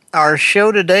Salat. Our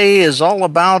show today is all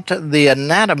about the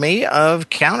anatomy of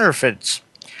counterfeits.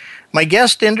 My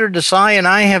guest, Indra Desai, and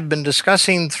I have been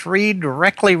discussing three items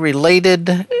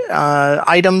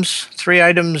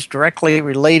directly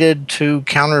related to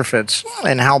counterfeits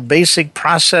and how basic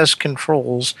process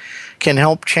controls can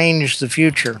help change the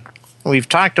future. We've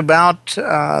talked about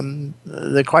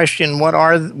the question, what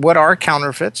are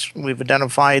counterfeits? We've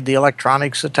identified the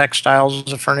electronics, the textiles,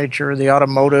 the furniture, the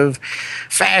automotive,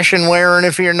 fashion wear, and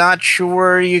if you're not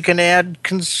sure, you can add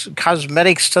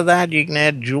cosmetics to that, you can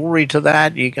add jewelry to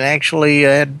that, you can actually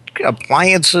add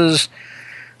appliances,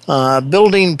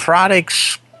 building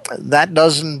products. That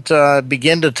doesn't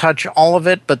begin to touch all of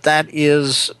it, but that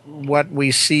is what we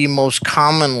see most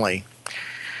commonly.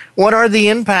 What are the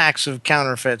impacts of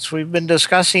counterfeits? We've been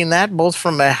discussing that both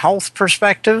from a health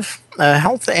perspective, a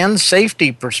health and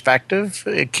safety perspective,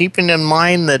 keeping in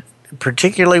mind that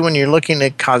particularly when you're looking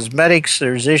at cosmetics,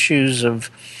 there's issues of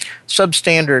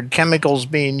substandard chemicals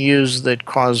being used that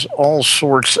cause all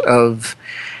sorts of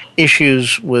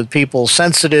issues with people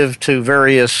sensitive to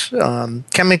various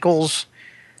chemicals.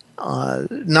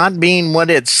 Not being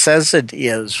what it says it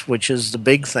is, which is the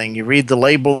big thing. You read the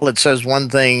label, it says one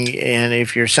thing, and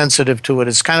if you're sensitive to it,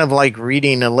 it's kind of like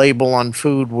reading a label on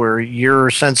food where you're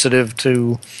sensitive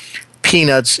to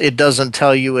peanuts. It doesn't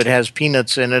tell you it has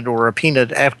peanuts in it or a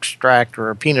peanut extract or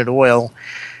a peanut oil,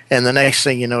 and the next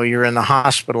thing you know, you're in the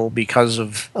hospital because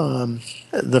of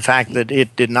the fact that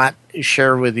it did not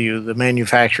share with you, the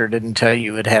manufacturer didn't tell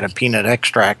you it had a peanut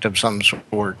extract of some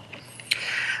sort.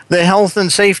 The health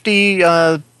and safety,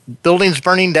 buildings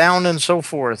burning down and so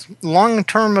forth.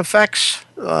 Long-term effects,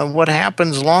 what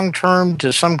happens long-term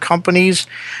to some companies,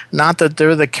 not that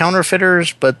they're the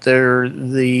counterfeiters, but they're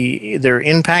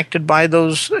impacted by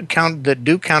those that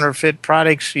do counterfeit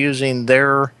products using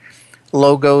their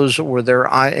logos or their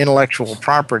intellectual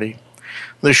property.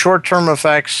 The short-term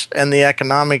effects and the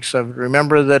economics of it.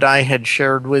 Remember that I had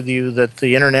shared with you that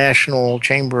the International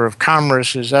Chamber of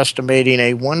Commerce is estimating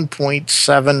a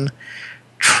 $1.7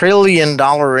 trillion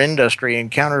industry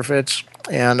in counterfeits,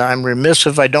 and I'm remiss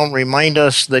if I don't remind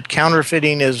us that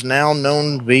counterfeiting is now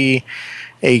known to be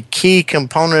a key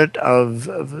component of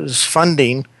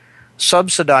funding,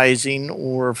 subsidizing,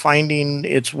 or finding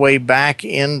its way back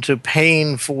into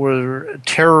paying for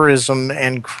terrorism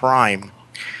and crime.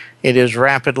 It is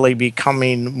rapidly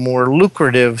becoming more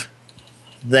lucrative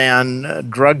than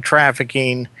drug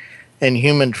trafficking and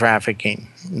human trafficking.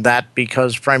 That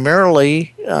because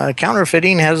primarily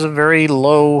counterfeiting has a very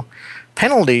low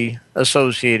penalty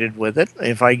associated with it.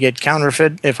 If I get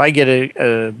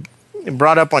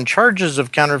brought up on charges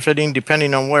of counterfeiting,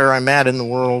 depending on where I'm at in the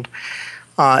world,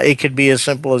 it could be as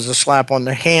simple as a slap on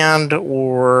the hand,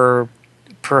 or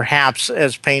perhaps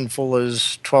as painful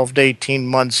as 12 to 18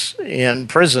 months in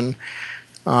prison.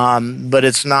 But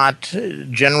it's not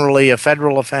generally a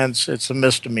federal offense, it's a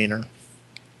misdemeanor.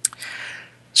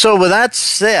 So with that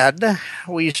said,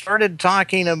 we started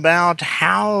talking about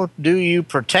how do you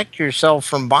protect yourself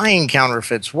from buying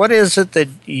counterfeits? What is it that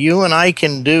you and I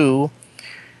can do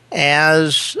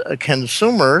as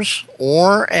consumers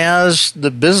or as the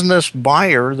business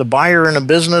buyer, the buyer in a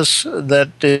business that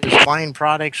is buying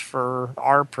products for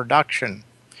our production?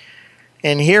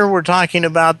 And here we're talking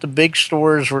about the big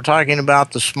stores, we're talking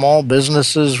about the small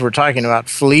businesses, we're talking about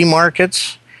flea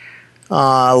markets,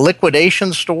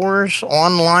 liquidation stores,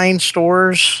 online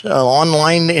stores.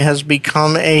 Online has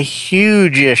become a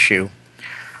huge issue.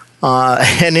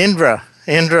 And Indra,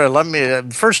 let me,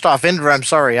 first off, Indra, I'm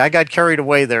sorry, I got carried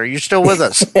away there. Are you still with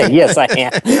us? Yes, I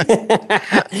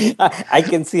am. I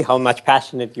can see how much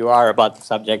passionate you are about the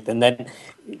subject, and then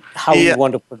how you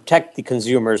want to protect the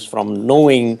consumers from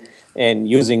knowing and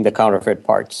using the counterfeit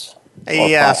parts.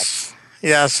 Yes.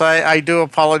 Yes, I do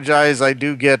apologize. I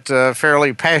do get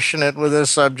fairly passionate with this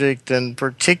subject, and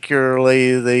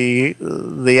particularly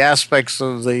the aspects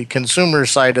of the consumer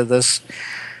side of this.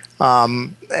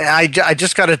 I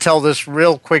just got to tell this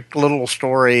real quick little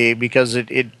story because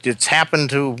it's happened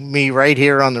to me right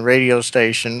here on the radio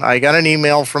station. I got an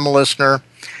email from a listener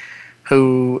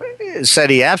who said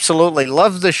he absolutely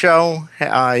loved the show.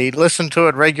 He listened to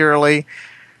it regularly.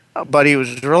 But he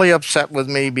was really upset with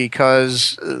me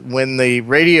because when the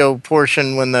radio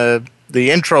portion, when the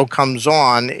intro comes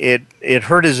on, it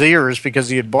hurt his ears because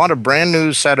he had bought a brand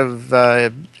new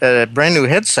brand new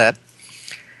headset,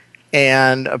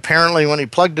 and apparently when he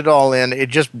plugged it all in, it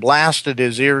just blasted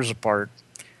his ears apart.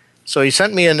 So he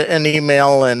sent me an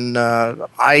email, and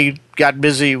I got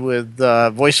busy with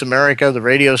Voice America, the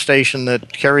radio station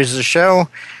that carries the show.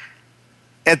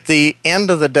 At the end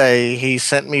of the day, he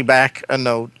sent me back a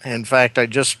note. In fact, I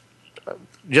just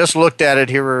looked at it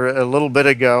here a little bit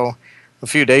ago, a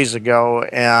few days ago,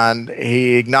 and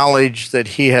he acknowledged that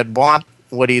he had bought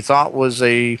what he thought was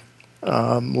a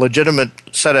legitimate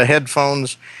set of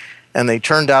headphones, and they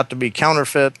turned out to be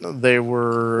counterfeit. They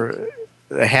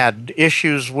had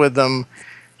issues with them,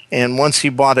 and once he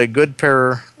bought a good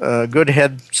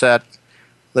headset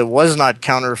that was not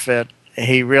counterfeit,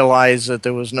 he realized that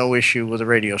there was no issue with the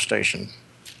radio station.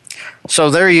 So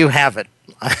there you have it.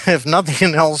 If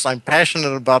nothing else, I'm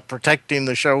passionate about protecting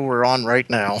the show we're on right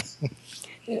now.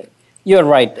 You're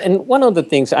right. And one of the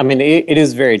things, I mean, it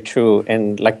is very true.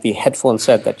 And like the headphone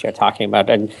set that you're talking about,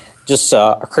 and just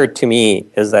occurred to me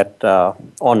is that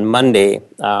on Monday,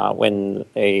 when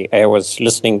I was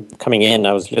coming in,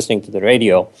 I was listening to the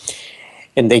radio,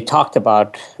 and they talked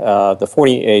about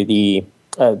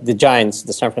the Giants,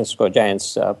 the San Francisco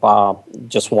Giants,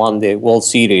 just won the World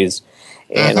Series,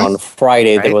 and on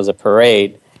Friday there was a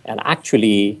parade, and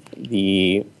actually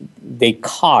they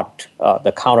caught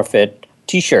the counterfeit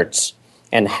T-shirts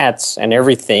and hats and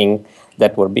everything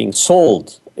that were being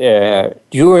sold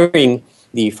during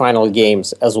the final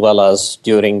games as well as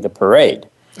during the parade.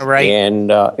 Right,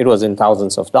 and it was in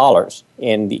thousands of dollars.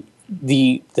 And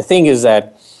the thing is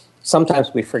that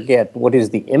sometimes we forget what is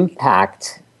the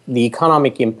impact. The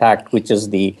economic impact, which is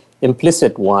the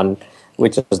implicit one,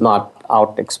 which is not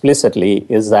out explicitly,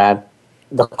 is that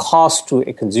the cost to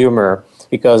a consumer,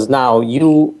 because now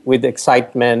you, with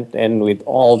excitement and with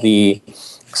all the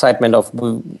excitement of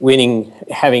winning,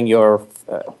 having your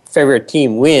favorite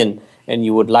team win, and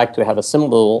you would like to have a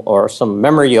symbol or some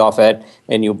memory of it,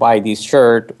 and you buy this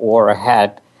shirt or a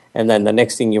hat, and then the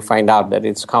next thing you find out that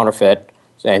it's counterfeit,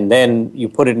 and then you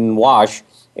put it in wash,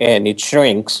 and it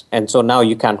shrinks, and so now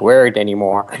you can't wear it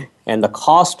anymore. And the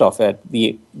cost of it,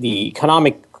 the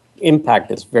economic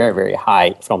impact is very, very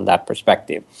high from that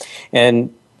perspective.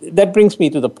 And that brings me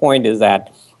to the point is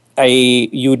that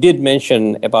you did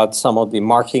mention about some of the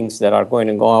markings that are going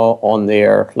to go on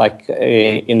there, like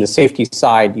in the safety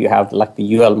side, you have like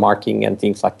the UL marking and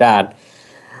things like that.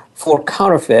 For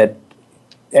counterfeit,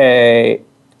 there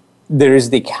is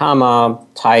the comma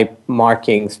type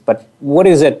markings, but what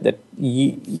is it that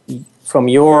from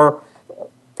your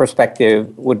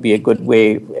perspective would be a good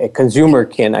way a consumer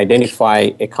can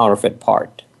identify a counterfeit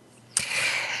part?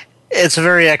 It's a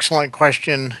very excellent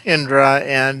question, Indra,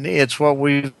 and it's what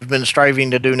we've been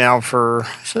striving to do now for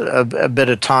a bit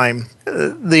of time.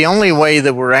 The only way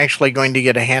that we're actually going to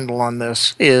get a handle on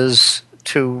this is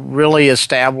to really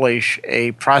establish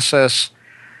a process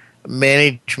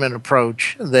management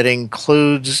approach that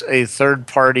includes a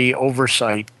third-party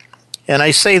oversight. And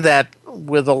I say that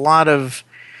with a lot of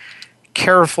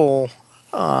careful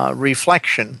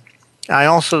reflection. I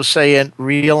also say it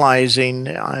realizing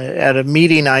at a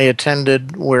meeting I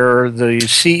attended where the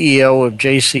CEO of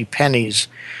J.C. Penney's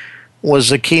was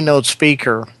the keynote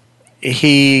speaker.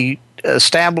 He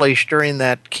established during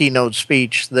that keynote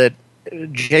speech that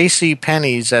J.C.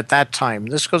 Penney's at that time,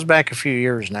 this goes back a few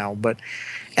years now, but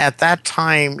at that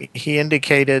time he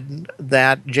indicated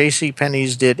that J.C.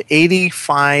 Penney's did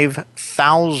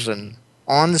 85,000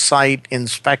 on-site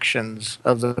inspections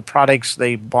of the products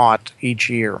they bought each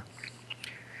year.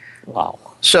 Wow.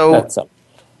 So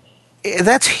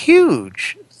that's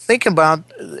huge. Think about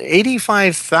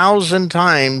 85,000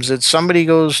 times that somebody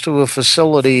goes to a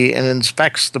facility and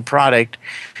inspects the product,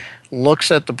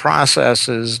 looks at the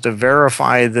processes to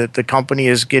verify that the company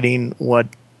is getting what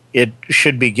it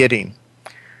should be getting.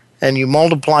 And you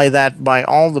multiply that by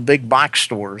all the big box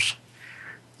stores.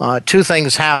 Two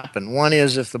things happen. One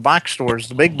is if the box stores,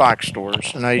 the big box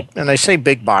stores, and I say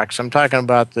big box, I'm talking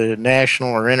about the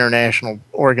national or international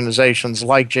organizations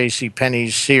like J.C.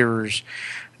 Penney's, Sears,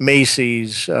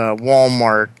 Macy's,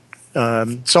 Walmart,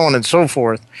 so on and so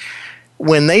forth.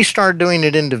 When they start doing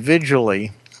it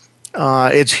individually,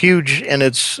 it's huge and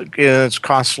it's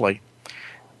costly.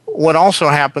 What also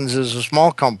happens is the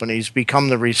small companies become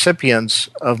the recipients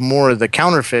of more of the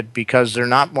counterfeit because they're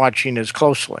not watching as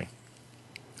closely.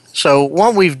 So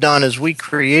what we've done is we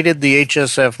created the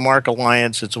HSF Mark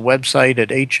Alliance. It's a website at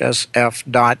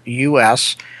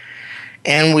hsf.us.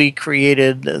 And we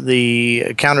created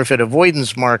the Counterfeit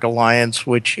Avoidance Mark Alliance,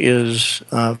 which is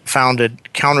found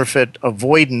at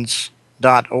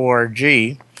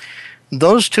counterfeitavoidance.org.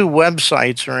 Those two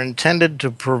websites are intended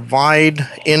to provide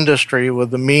industry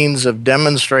with the means of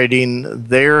demonstrating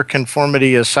their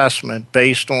conformity assessment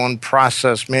based on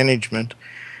process management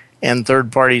and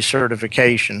third-party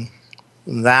certification.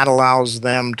 That allows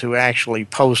them to actually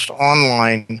post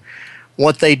online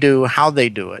what they do, how they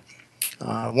do it.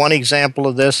 One example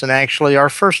of this, and actually our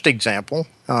first example,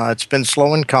 it's been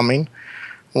slow in coming.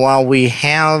 While we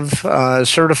have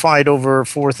certified over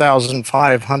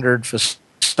 4,500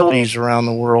 facilities around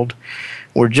the world,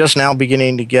 we're just now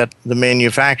beginning to get the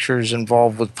manufacturers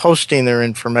involved with posting their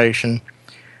information.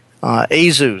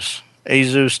 ASUS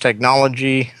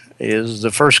Technology is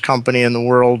the first company in the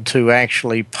world to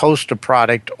actually post a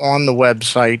product on the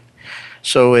website.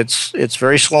 So it's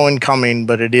very slow in coming,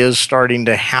 but it is starting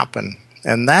to happen.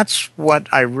 And that's what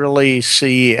I really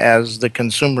see as the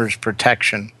consumer's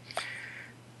protection.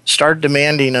 Start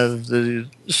demanding of the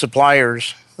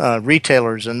suppliers,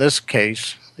 retailers in this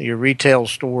case, your retail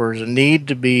stores, need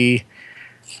to be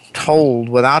told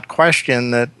without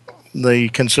question that the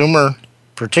consumer,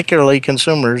 particularly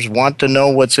consumers, want to know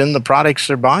what's in the products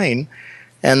they're buying,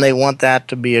 and they want that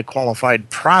to be a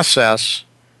qualified process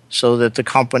so that the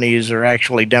companies are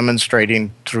actually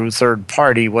demonstrating through third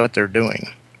party what they're doing.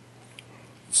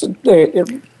 So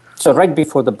right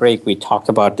before the break, we talked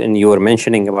about, and you were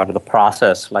mentioning about the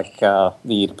process, like the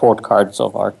report cards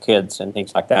of our kids and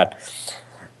things like that.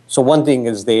 So one thing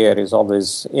is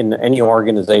always in any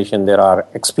organization, there are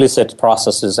explicit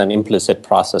processes and implicit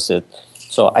processes.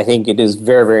 So I think it is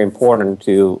very, very important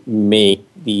to make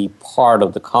the part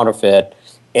of the counterfeit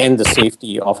and the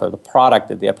safety of the product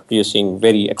that they're producing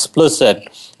very explicit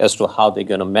as to how they're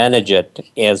going to manage it,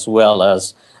 as well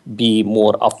as be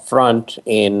more upfront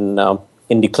in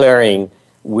declaring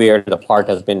where the part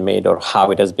has been made or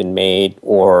how it has been made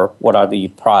or what are the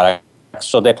products,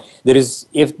 so that there is,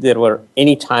 if there were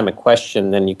any time a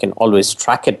question, then you can always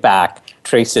track it back,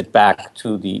 trace it back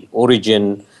to the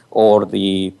origin or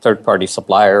the third-party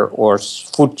supplier or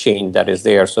food chain that is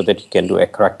there, so that you can do a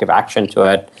corrective action to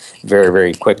it very,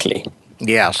 very quickly.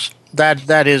 Yes,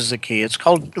 that is the key. It's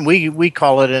called, we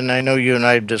call it, and I know you and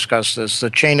I have discussed this, the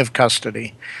chain of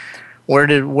custody.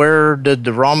 Where did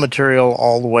the raw material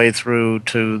all the way through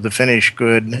to the finished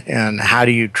good, and how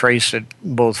do you trace it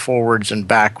both forwards and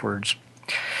backwards?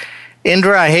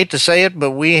 Indra, I hate to say it,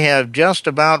 but we have just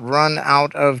about run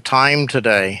out of time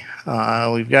today.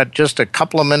 We've got just a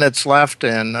couple of minutes left,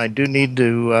 and I do need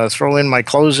to throw in my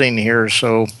closing here.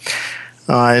 So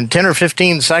in 10 or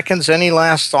 15 seconds, any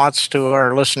last thoughts to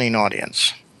our listening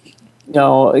audience?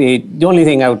 No, the only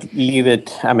thing I would leave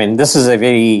it, this is a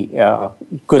very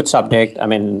good subject.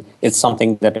 It's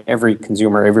something that every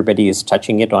consumer, everybody is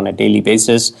touching it on a daily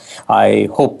basis. I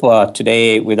hope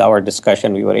today with our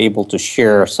discussion, we were able to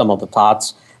share some of the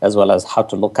thoughts as well as how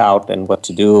to look out and what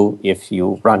to do if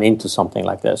you run into something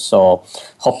like this. So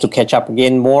hope to catch up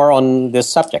again more on this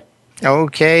subject.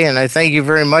 Okay, and I thank you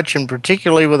very much, and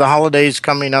particularly with the holidays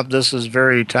coming up, this is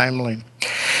very timely.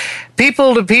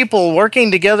 People to People, working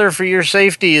together for your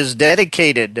safety, is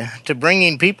dedicated to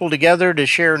bringing people together to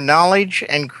share knowledge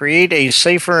and create a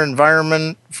safer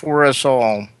environment for us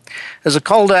all. As a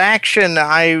call to action,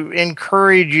 I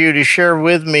encourage you to share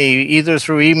with me, either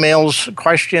through emails,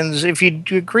 questions. If you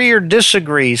agree or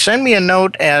disagree, send me a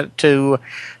note to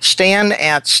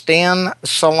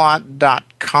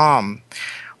stan@stansalot.com.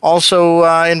 Also,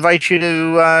 invite you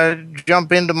to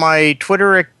jump into my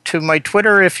Twitter,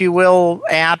 if you will,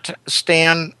 at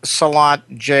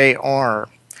StanSalotJR.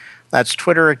 That's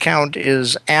Twitter account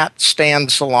is at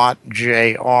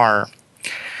StanSalotJR.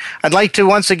 I'd like to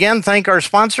once again thank our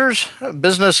sponsors,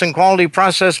 Business and Quality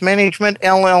Process Management,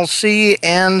 LLC,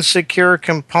 and Secure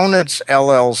Components,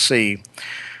 LLC.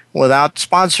 Without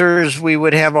sponsors, we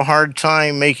would have a hard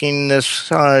time making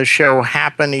this show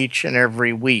happen each and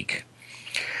every week.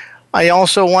 I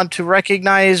also want to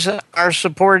recognize our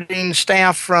supporting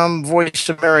staff from Voice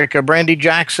America. Brandy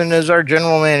Jackson is our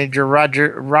general manager,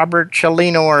 Robert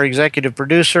Cellino, our executive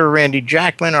producer, Randy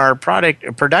Jackman, our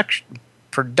production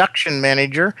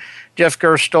manager, Jeff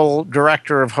Gerstl,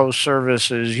 director of host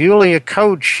services, Yulia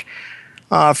Coach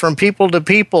from People to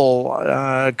People,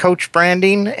 Coach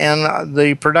Branding, and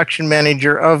the production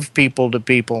manager of People to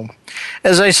People.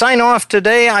 As I sign off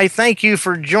today, I thank you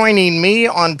for joining me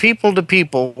on People to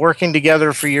People, working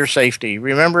together for your safety.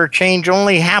 Remember, change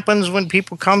only happens when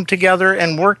people come together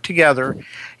and work together.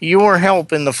 Your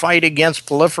help in the fight against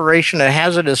proliferation of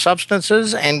hazardous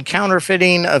substances and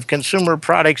counterfeiting of consumer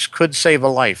products could save a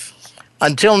life.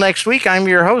 Until next week, I'm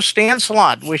your host, Stan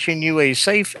Salot, wishing you a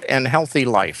safe and healthy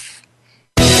life.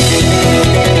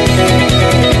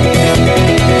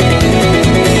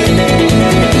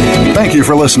 Thank you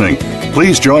for listening.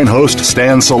 Please join host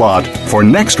Stan Salot for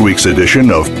next week's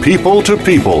edition of People to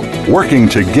People, working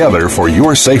together for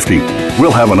your safety.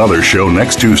 We'll have another show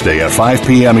next Tuesday at 5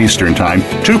 p.m. Eastern Time,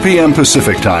 2 p.m.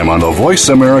 Pacific Time on the Voice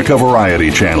America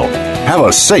Variety Channel. Have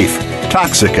a safe,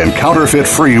 toxic, and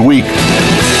counterfeit-free week.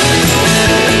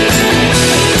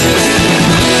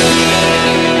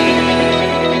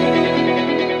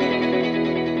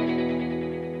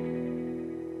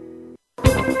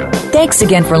 Thanks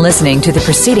again for listening to the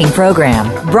preceding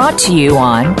program, brought to you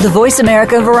on the Voice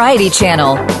America Variety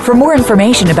Channel. For more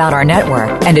information about our network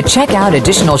and to check out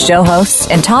additional show hosts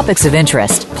and topics of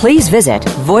interest, please visit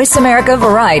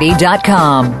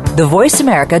voiceamericavariety.com. The Voice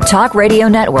America Talk Radio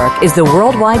Network is the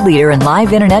worldwide leader in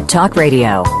live Internet talk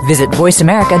radio. Visit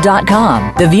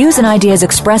voiceamerica.com. The views and ideas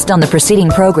expressed on the preceding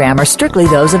program are strictly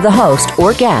those of the host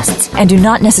or guests and do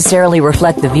not necessarily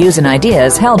reflect the views and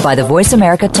ideas held by the Voice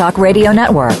America Talk Radio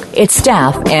Network, its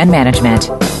staff, and management.